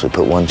glass. We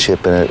put 1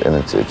 chip in it and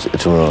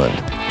it's ruined.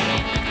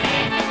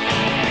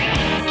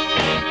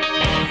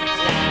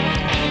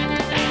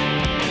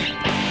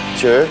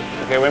 Sure?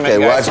 Okay, wait a minute,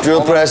 guys. Watch drill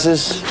Hold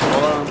presses.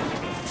 Hold on.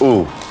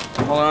 Ooh.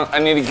 Hold on, I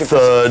need to get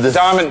Thud. this.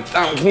 Donovan,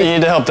 can You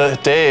need to help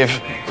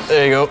Dave.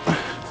 There you go.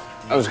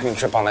 I was gonna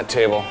trip on that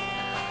table.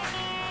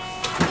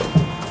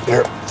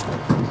 Here.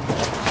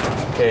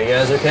 Okay, you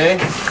guys okay?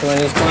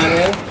 Somebody's climbing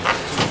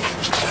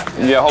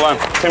in? Yeah, hold on.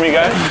 Tim, you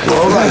got it?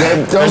 Hold on,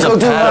 Dave. Don't go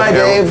too high,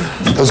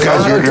 Dave. Those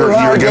guys, Don't go too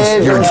high,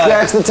 Dave. Don't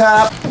scratch the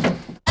top.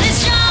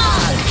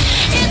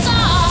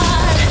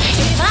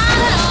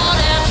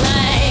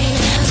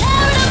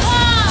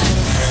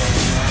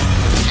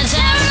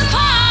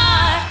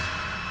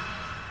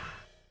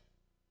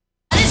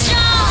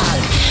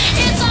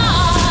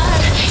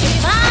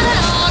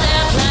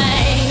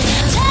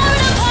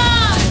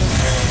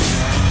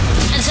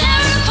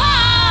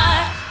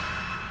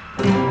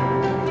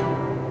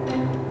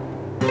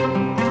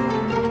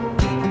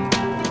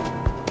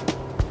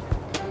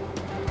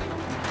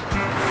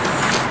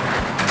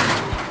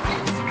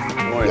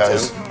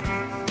 Guys.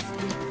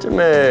 Jimmy.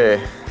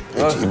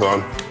 Hey,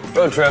 T-Bone.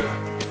 Road trip.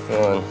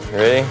 Come on, you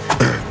ready?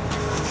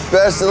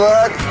 Best of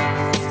luck.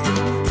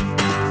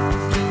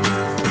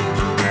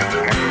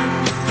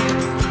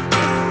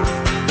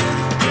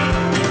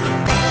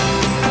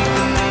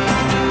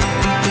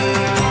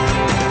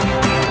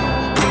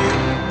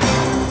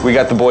 We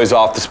got the boys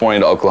off this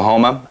morning to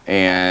Oklahoma,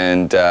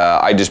 and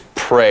I just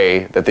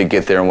pray that they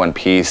get there in one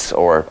piece,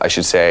 or I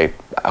should say,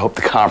 I hope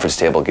the conference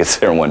table gets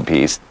there in one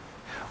piece.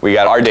 We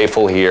got our day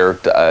full here.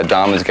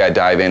 Dom's got to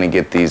dive in and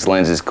get these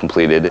lenses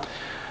completed,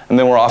 and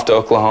then we're off to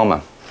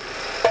Oklahoma.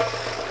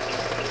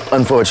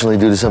 Unfortunately,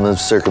 due to some of the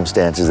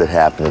circumstances that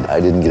happened, I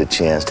didn't get a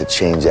chance to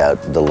change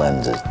out the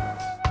lenses.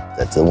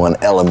 That's the one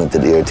element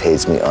that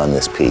irritates me on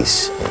this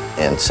piece.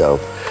 And so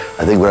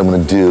I think what I'm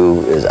going to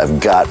do is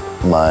I've got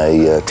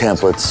my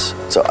templates,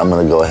 so I'm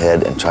going to go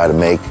ahead and try to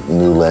make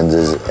new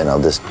lenses, and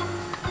I'll just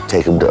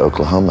take them to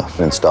Oklahoma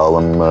and install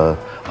them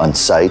on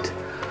site.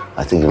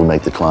 I think it'll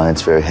make the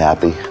clients very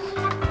happy.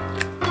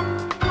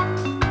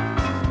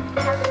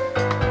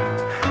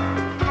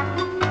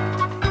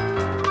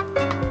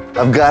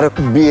 I've got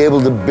to be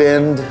able to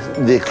bend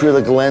the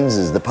acrylic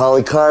lenses. The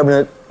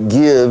polycarbonate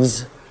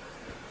gives,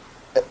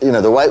 you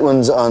know, the white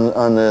ones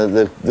on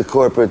the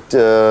corporate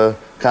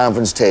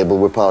conference table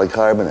were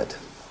polycarbonate.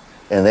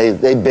 And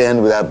they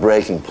bend without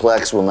breaking.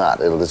 Plex will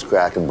not. It'll just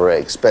crack and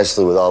break,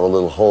 especially with all the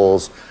little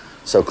holes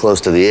so close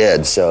to the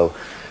edge. So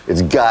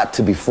it's got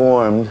to be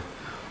formed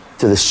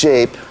to the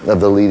shape of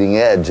the leading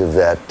edge of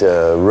that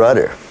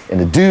rudder. And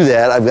to do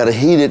that, I've got to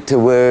heat it to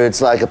where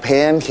it's like a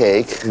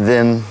pancake,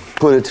 then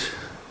put it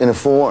in a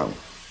form.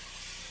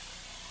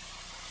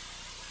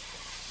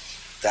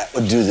 That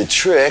would do the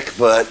trick,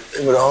 but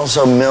it would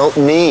also melt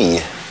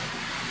me.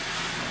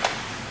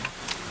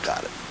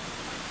 Got it.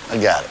 I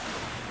got it.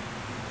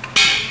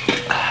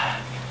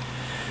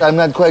 I'm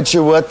not quite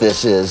sure what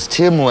this is.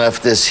 Tim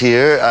left this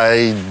here.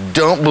 I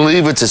don't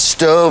believe it's a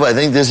stove. I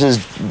think this is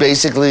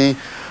basically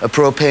a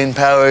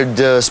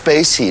propane-powered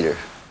space heater.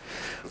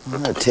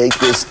 I'm gonna take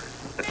this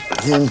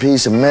thin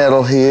piece of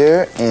metal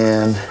here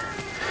and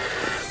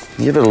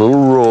give it a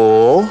little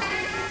roll.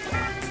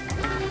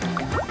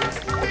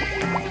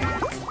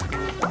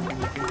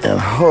 And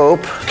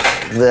hope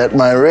that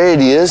my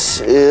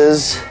radius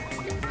is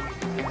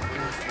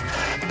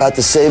about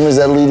the same as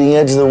that leading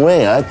edge of the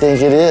wing. I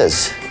think it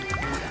is.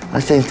 I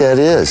think that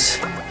is.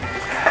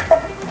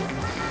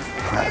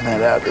 Flatten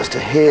that out just a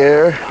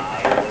hair.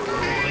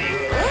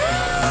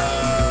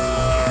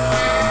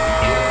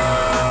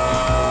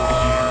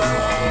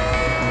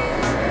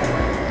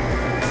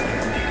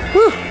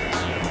 Whew.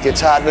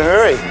 Gets hot in a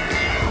hurry.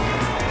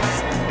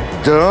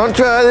 Don't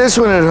try this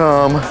one at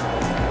home.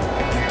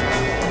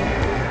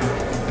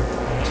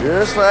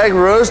 Just like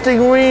roasting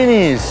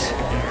weenies.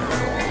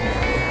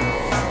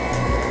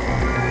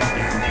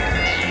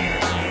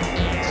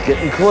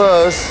 Getting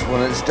close.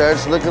 When it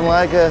starts looking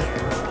like a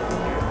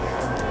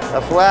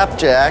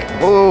flapjack,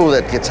 ooh,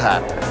 that gets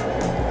hot.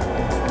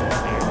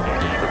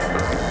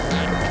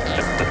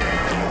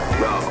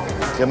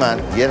 Come on,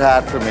 get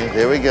hot for me.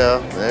 There we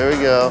go, there we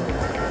go.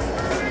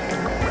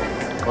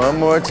 One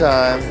more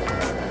time.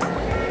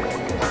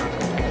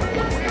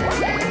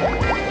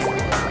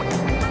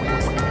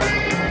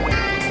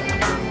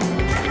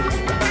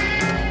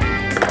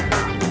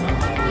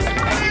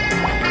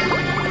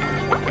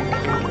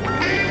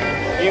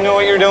 You know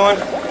what you're doing?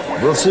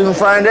 We'll soon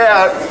find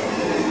out.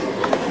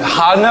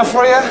 Hot enough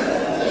for you?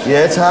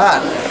 Yeah, it's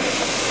hot.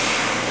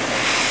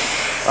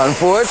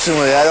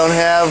 Unfortunately, I don't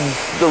have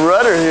the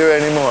rudder here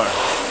anymore.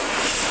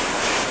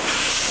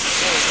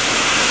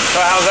 So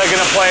how's that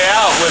gonna play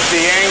out with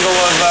the angle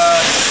of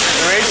the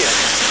radius?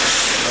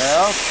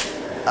 Well,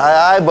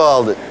 I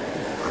eyeballed it.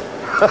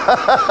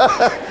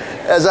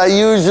 As I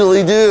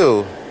usually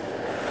do.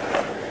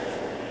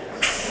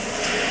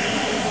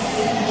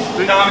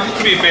 Dom, just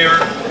do me a favor.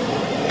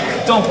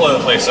 Don't blow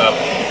the place up.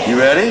 You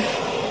ready?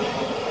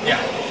 Yeah.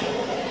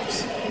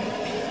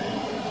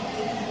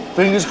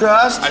 Fingers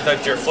crossed? I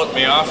thought you were flipping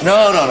me off.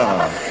 No.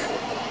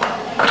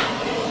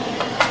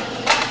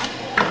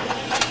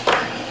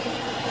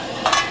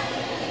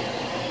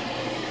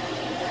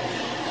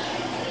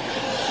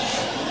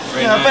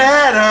 Very Not nice.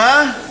 bad,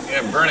 huh? You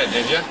didn't burn it,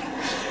 did you?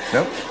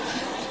 Nope.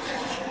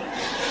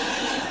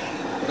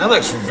 That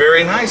looks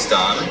very nice,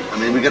 Don. I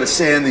mean, we gotta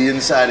sand the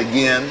inside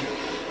again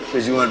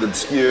because you want it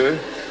obscured.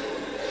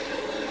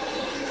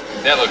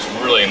 That looks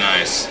really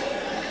nice.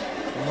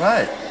 All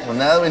right. Well,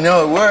 now that we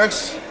know it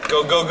works,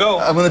 Go, go, go.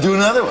 I'm gonna do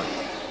another one.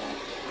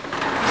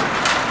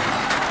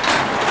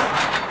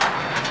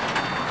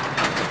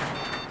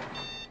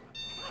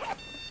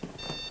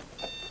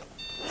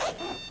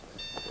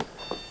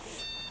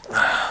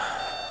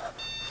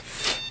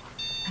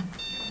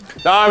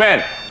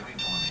 Donovan!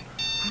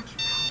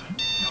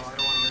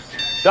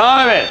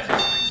 Donovan!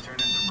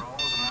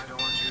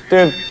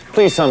 Dude,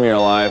 please tell me you're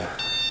alive.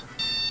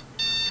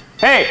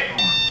 Hey!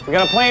 We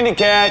got a plane to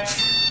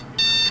catch.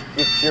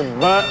 Get your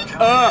butt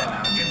up.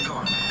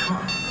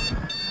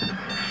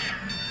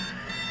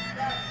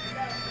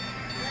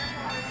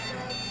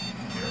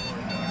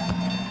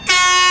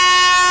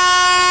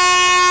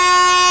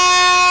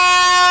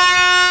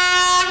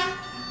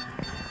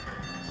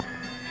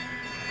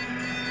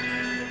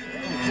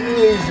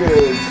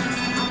 Jesus.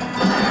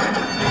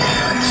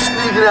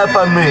 Sneaking up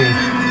on me.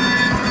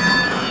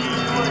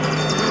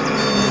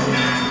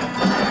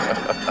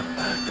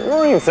 Good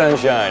morning,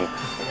 sunshine.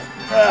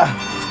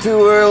 It's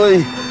too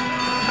early.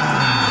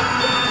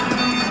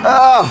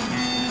 Oh.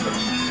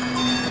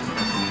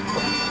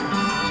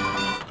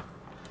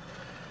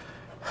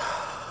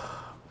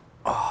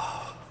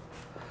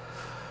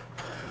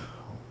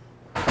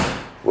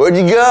 Where'd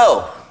you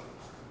go?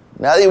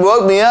 Now that you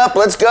woke me up,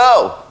 let's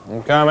go.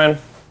 I'm coming.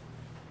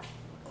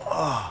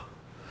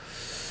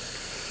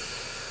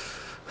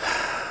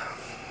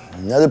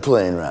 Another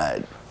plane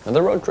ride.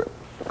 Another road trip.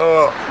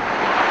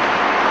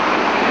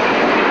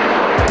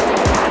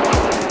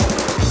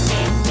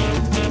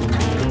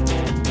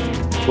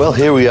 Well,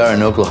 here we are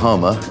in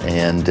Oklahoma,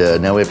 and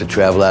now we have to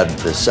travel out to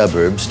the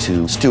suburbs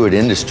to Stewart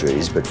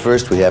Industries, but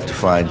first we have to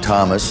find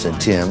Thomas and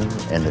Tim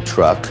and the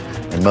truck,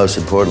 and most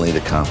importantly, the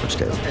conference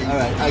table. All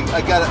right,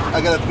 I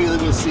got a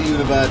feeling we'll see you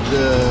in about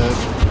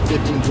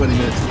 15, 20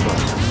 minutes.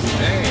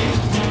 Hey.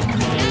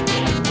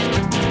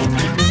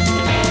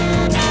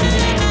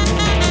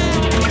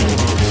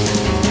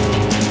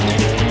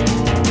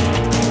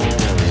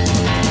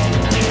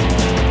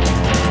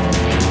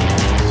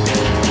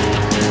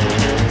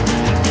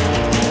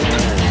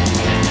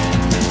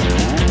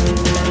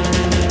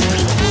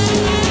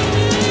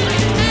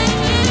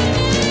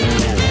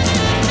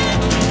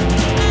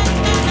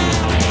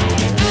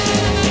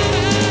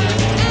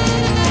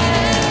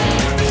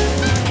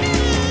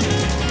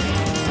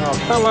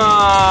 Come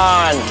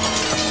on!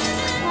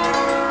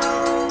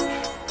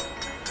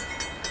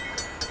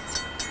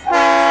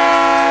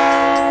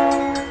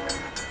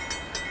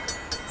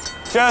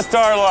 Just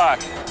our luck.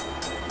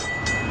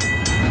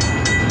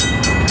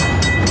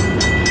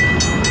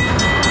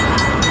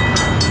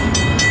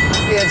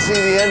 Can't see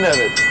the end of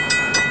it.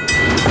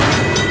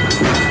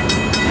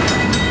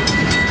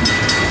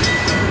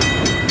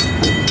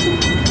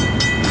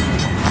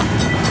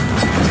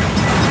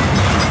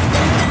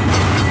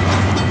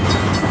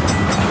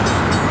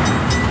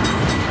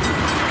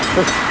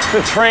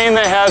 The train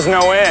that has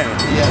no end.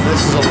 Yeah, this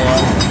is a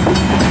long one.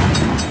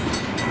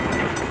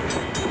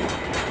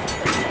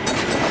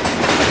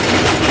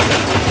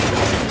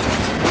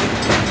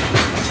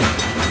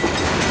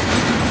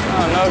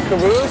 Oh, no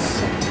caboose?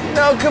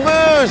 No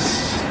caboose!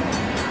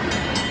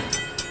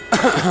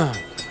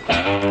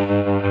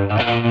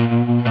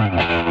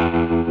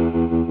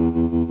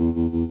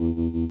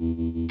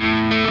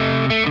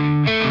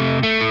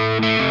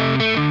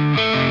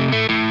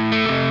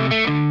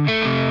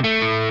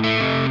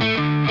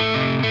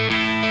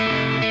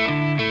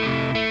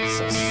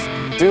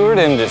 Stewart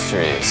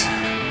Industries.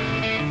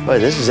 Boy,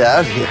 this is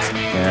out here.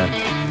 Yeah.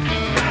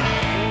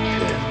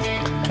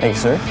 Thank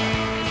you, sir.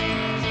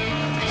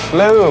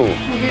 Hello.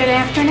 Good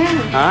afternoon.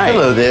 Hi.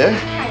 Hello there.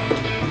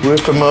 We're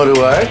from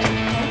MotoArt.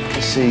 I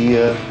see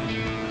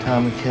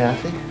Tom and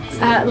Kathy.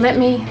 Let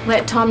me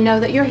let Tom know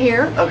that you're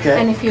here. Okay,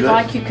 And if you'd good.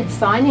 like, you could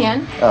sign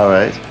in. All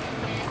right.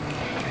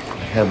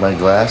 Have my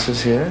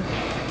glasses here.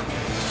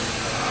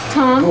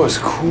 Tom, Oh, it's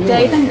cool.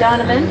 Dave and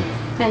Donovan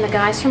and the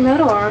guys from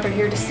MotoArt are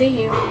here to see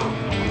you.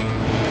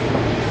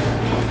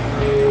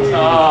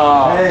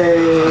 Oh.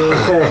 Hey.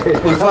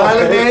 We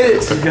finally made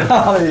it.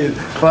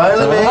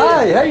 Finally made it.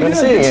 Hi, how you doing? Good to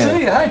see you again. Good to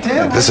see you. Hi,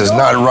 Tim. This is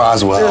not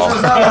Roswell.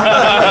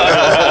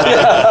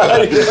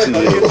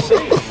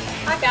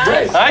 Hi,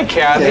 guys. Hi,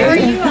 Kathy. How are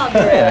you all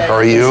doing? How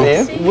are you?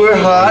 We're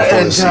hot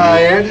and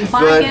tired, I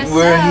but guess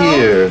we're so.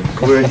 here.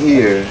 We're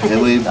here,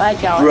 and we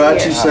Glad y'all are brought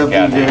here. you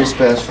something very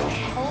special.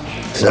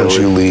 Don't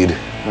you lead?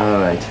 All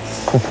right.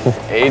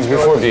 Age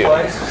before beauty.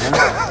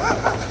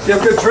 You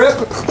have a good trip?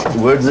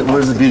 Where's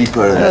the beauty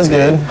part of that? That's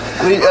good.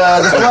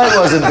 The flight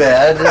wasn't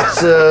bad.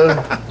 It's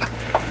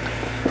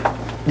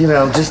you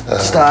know, just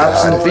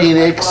stops in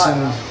Phoenix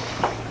and.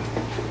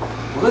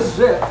 Well, this is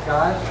it,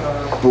 guys.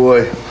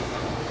 Boy.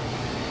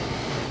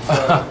 I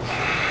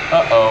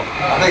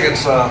think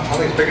it's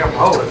big enough to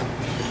hold it.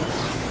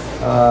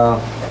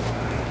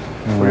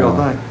 What do y'all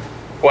think?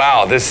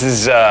 Wow, this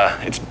is,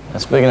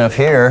 That's big enough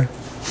here.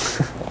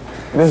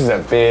 this is a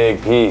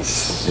big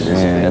piece.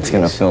 Yeah, it's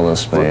gonna fill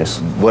this space.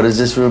 What is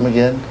this room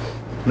again?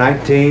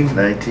 19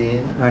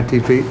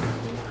 feet.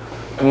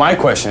 My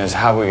question is,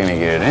 how are we gonna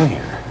get it in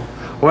here?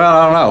 Well,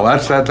 I don't know.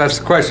 That's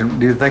the question.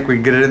 Do you think we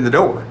can get it in the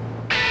door?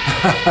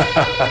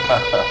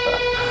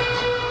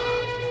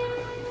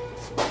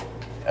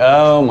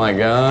 Oh my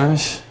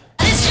gosh.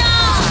 It's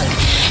young,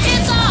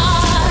 it's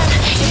hard.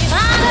 You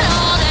find it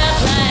all their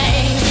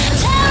play.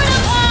 Tear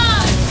it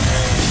apart.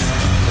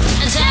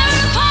 Tear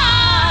it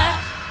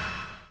apart.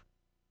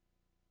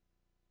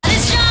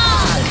 It's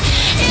young,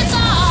 it's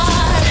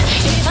hard.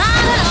 You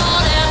find it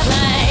all their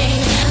play.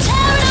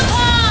 Tear it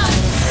apart.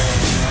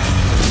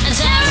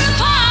 Tear it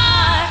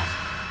apart.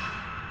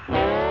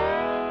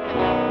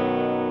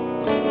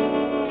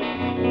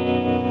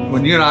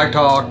 When you and I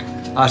talked,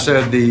 I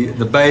said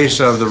the base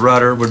of the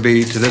rudder would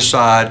be to this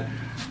side,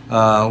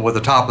 with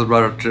the top of the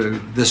rudder to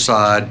this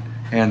side,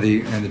 and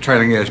the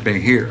trailing edge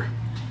being here.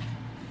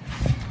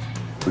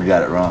 We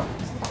got it wrong.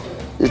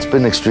 It's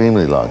been an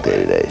extremely long day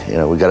today. You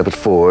know, we got up at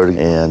 4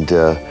 and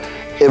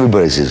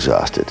everybody's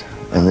exhausted.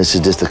 And this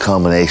is just a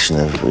culmination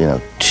of,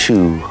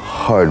 2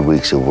 hard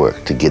weeks of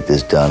work to get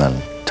this done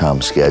on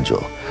Tom's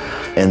schedule.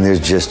 And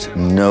there's just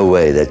no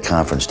way that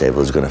conference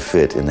table is going to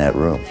fit in that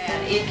room.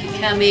 It could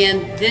come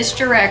in this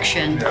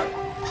direction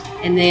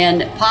and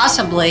then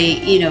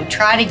possibly,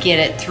 try to get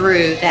it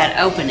through that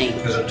opening.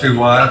 Is it too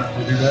wide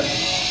to do that?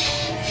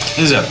 This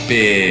is a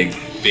big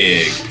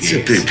piece. It's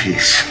a big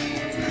piece.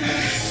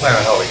 Wait a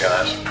minute, hold it,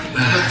 guys.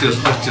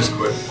 Let's just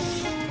quit.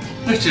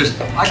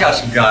 I got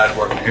some guys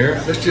working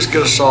here. Let's just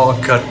get a saw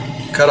and cut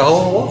a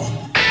hole in the wall.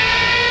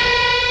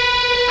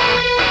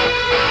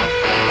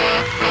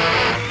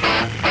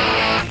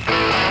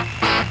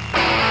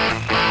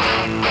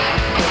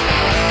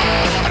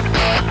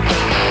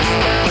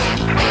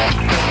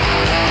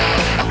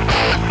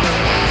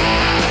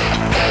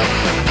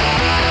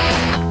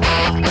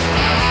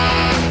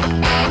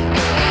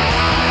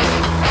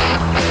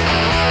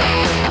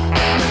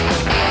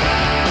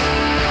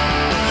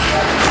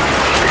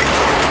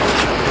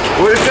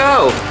 Where'd it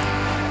go?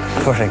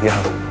 Where'd it go?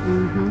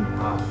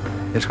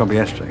 It's going to be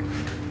interesting.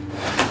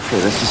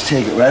 Okay, let's just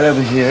take it right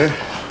over here.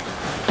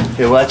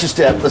 Here, watch your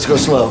step. Let's go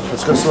slow.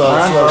 Let's go slow.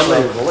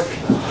 Slow.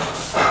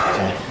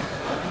 Okay.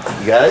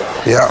 You got it?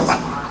 Yeah.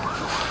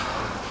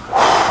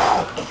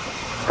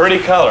 Pretty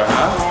color,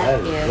 huh? That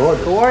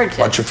is gorgeous.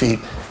 Watch your feet.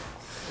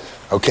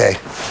 Okay.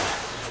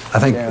 I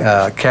think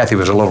Kathy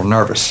was a little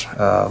nervous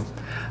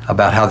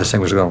about how this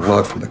thing was going to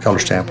look from the color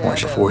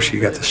standpoint before she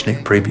got the sneak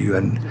preview.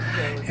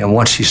 And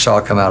once she saw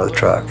it come out of the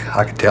truck,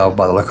 I could tell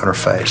by the look on her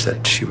face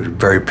that she was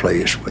very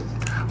pleased with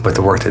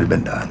the work that had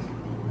been done.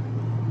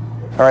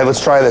 All right, let's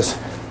try this.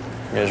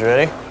 You guys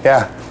ready?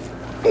 Yeah.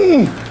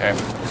 Okay,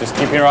 just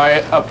keep your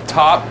eye up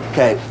top.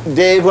 Okay,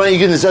 Dave, why don't you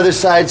get on this other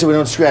side so we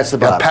don't scratch the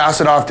Yeah, bottom? pass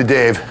it off to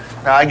Dave.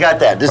 No, I got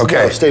that. Just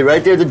Okay. go. Stay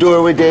right there at the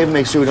doorway, Dave.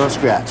 Make sure we don't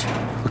scratch.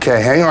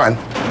 Okay, hang on.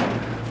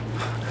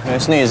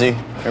 Nice and easy.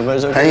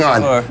 Everybody's okay. Hang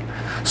on. so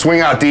far. Swing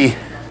out, D.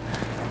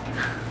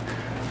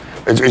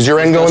 Is your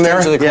end going there?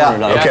 To the corner,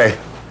 Doc. Okay.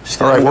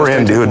 Just All right, go we're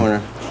straight in, to the dude.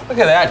 corner. Look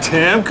at that,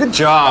 Tim. Good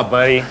job,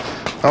 buddy.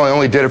 Oh, I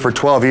only did it for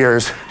 12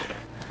 years.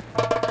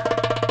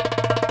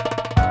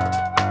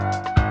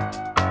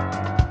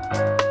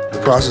 The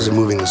process of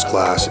moving this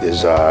glass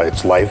is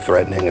it's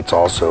life-threatening. It's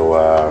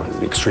also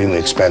extremely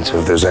expensive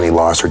if there's any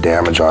loss or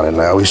damage on it.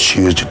 And I always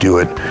choose to do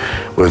it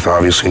with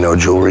obviously no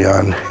jewelry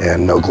on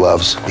and no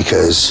gloves,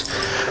 because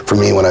for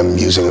me, when I'm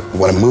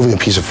moving a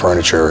piece of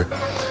furniture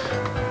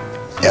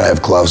and I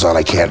have gloves on,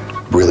 I can't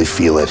really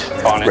feel it.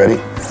 On it. Ready?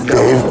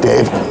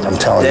 Dave, I'm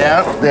telling you.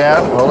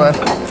 Down, hold on.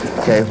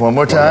 Okay, one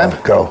more time.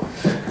 Go.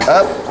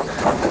 Up.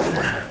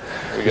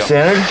 Here we go.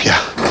 Centered? Yeah.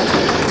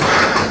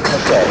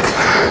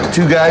 Okay.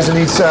 2 guys on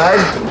each side.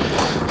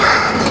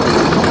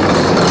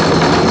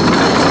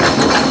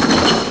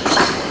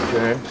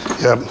 Okay.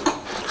 Yep.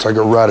 It's like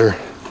a rudder.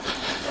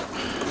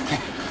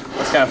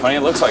 It's kind of funny.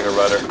 It looks like a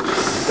rudder.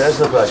 It does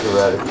look like a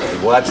rudder.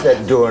 Watch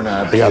that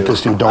doorknob. I got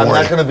this, dude. Don't worry.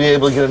 I'm not going to be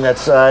able to get on that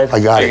side. I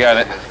got it. You got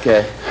it.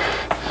 Okay.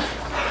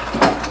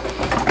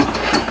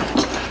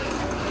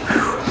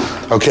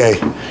 Okay.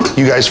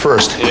 You guys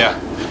first. Yeah.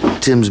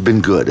 Tim's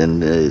been good,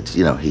 and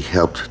you know, he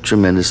helped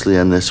tremendously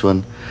on this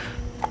one.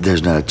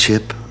 There's not a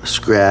chip, a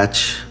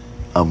scratch,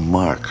 a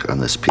mark on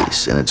this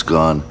piece, and it's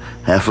gone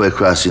halfway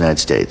across the United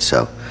States.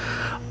 So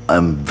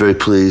I'm very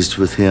pleased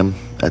with him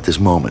at this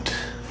moment.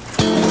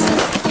 All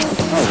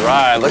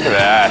right, look at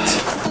that.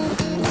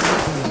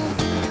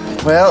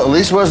 Well, at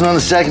least it wasn't on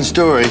the second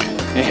story.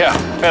 Yeah,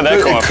 had that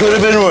going. It could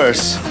have been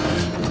worse.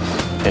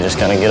 You just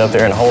kind of get up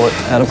there and hold it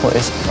out of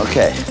place.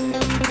 Okay.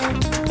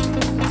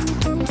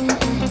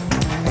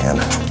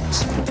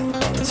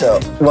 So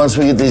once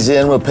we get these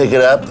in, we'll pick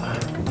it up.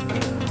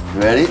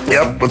 Ready?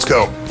 Yep, let's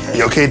go.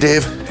 You okay,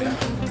 Dave?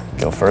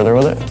 Go further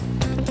with it.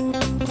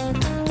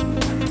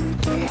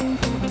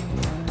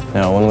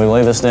 Now, when we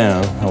lay this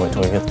down, I'll wait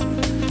till we get.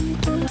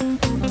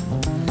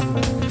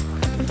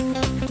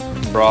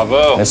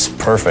 Bravo. It's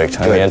perfect.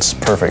 I mean, it's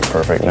perfect.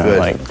 Now, Good.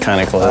 like, kind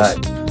of close.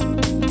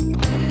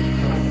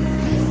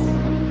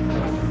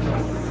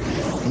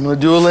 I'm gonna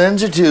do a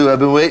lens or two. I've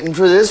been waiting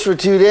for this for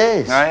 2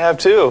 days. I have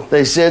too.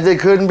 They said they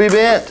couldn't be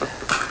bent.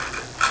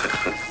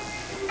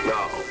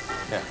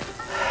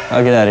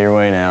 I'll get out of your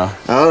way now.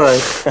 All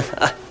right.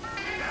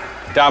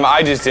 Dom,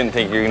 I just didn't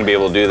think you were going to be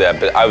able to do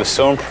that, but I was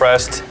so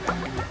impressed.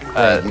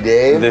 Thank you,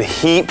 Dave. The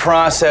heat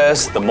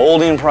process, the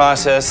molding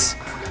process.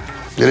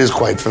 It is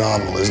quite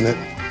phenomenal, isn't it?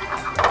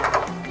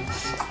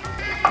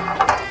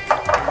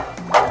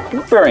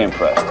 I'm very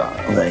impressed, Dom.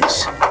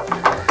 Thanks.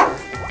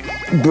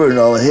 Burned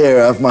all the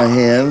hair off my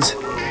hands.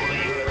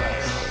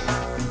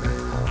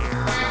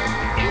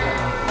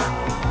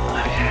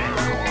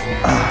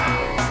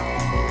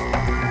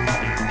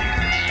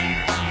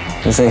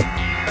 You think?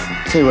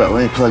 Tell you what,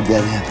 let me plug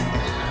that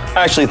in.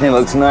 I actually think it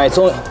looks nice.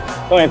 The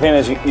only thing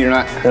is you're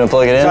not gonna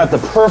plug it in. It's not the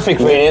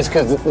perfect radius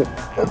because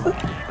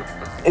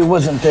it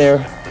wasn't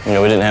there. You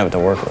know, we didn't have it to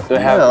work with.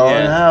 Well,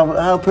 and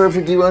how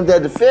perfect do you want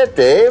that to fit,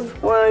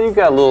 Dave? Well, you've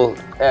got a little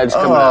edge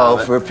coming out of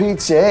it. For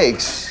Pete's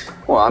sakes.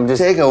 Well, I'm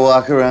just take a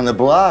walk around the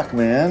block,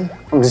 man.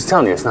 I'm just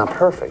telling you, it's not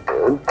perfect,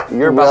 dude.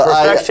 You're about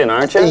perfection,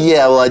 aren't you?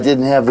 Yeah, well, I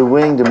didn't have the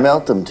wing to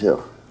melt them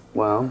to.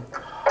 Well,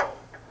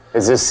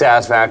 is this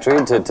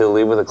satisfactory to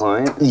leave with a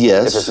client?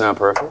 Yes. If it's not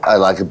perfect? I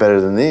like it better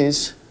than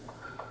these.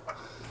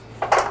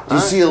 Do you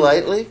see a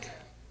light leak?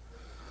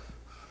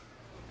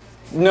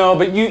 No,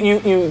 but you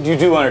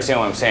do understand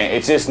what I'm saying.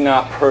 It's just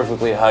not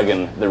perfectly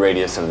hugging the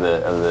radius of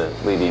the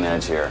leading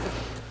edge here.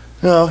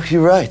 No,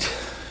 you're right.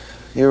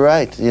 You're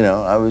right. You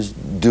know, I was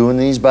doing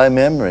these by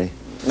memory.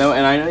 No,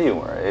 and I know you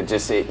were. It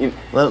just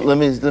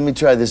let me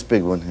try this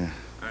big one here.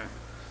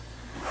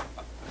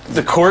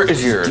 The court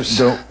is yours.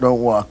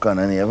 Don't walk on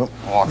any of them.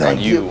 Walk on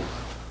you.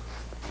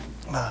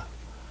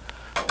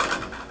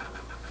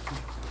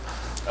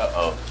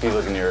 Uh-oh, he's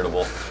looking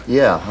irritable.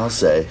 Yeah, I'll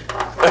say.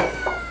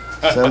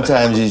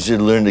 Sometimes you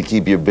should learn to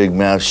keep your big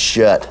mouth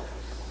shut.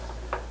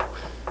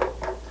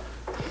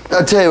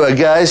 I'll tell you what,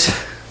 guys.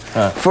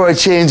 Before I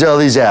change all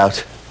these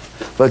out,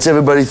 what's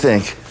everybody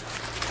think?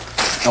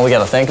 Oh, we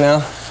gotta think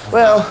now?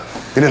 Well,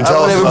 you didn't I tell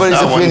want us everybody's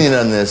about that opinion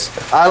on this.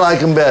 I like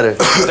them better.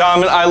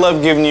 Dom, I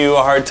love giving you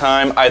a hard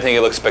time. I think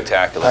it looks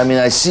spectacular. I mean,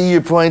 I see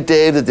your point,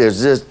 Dave, that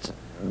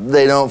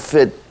they don't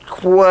fit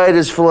quite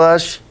as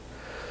flush,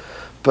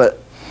 but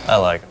I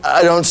like them.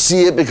 I don't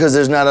see it because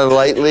there's not a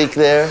light leak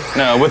there.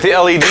 No, with the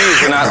LEDs,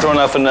 you're not throwing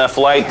enough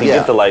light to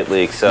get the light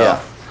leak, so. Yeah.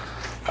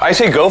 I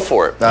say go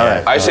for it. All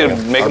right. I say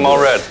make them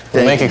all red.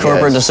 We'll make a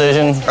corporate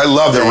decision. I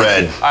love the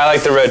red. I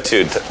like the red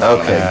too.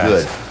 Okay,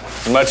 good.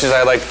 As much as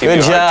I like to keep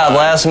Good you a hard job, time.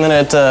 last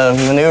minute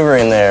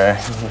maneuvering there.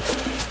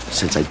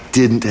 Since I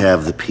didn't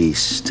have the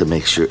piece to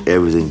make sure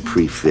everything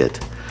pre-fit,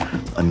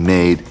 I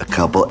made a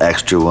couple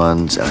extra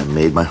ones and I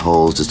made my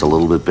holes just a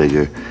little bit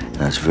bigger,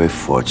 and I was very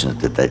fortunate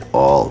that they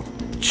all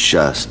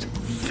just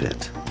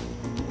fit.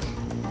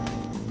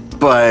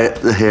 By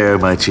the hair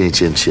of my chin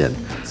chin chin.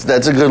 So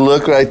that's a good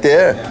look right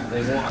there. Yeah,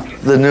 they walk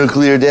it. The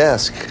nuclear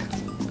desk.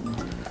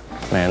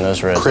 Man,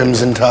 those reds.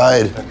 Crimson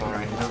Tide.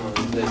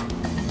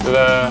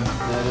 Ta-da.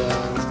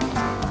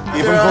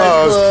 Keep them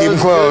closed. Keep them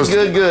closed.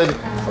 Good.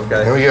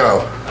 Okay. Here we go.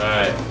 All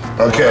right.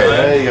 Okay.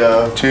 There you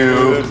go.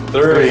 2,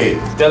 3.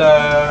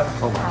 Ta-da.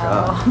 Oh my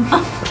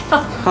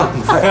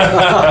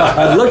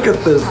God. Look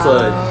at this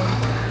thing.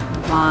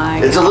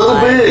 My It's a little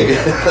God. big.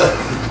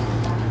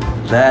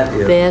 That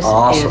is This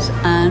awesome. is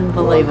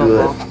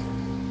unbelievable.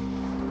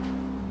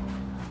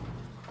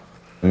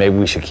 Maybe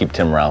we should keep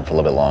Tim around for a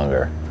little bit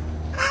longer.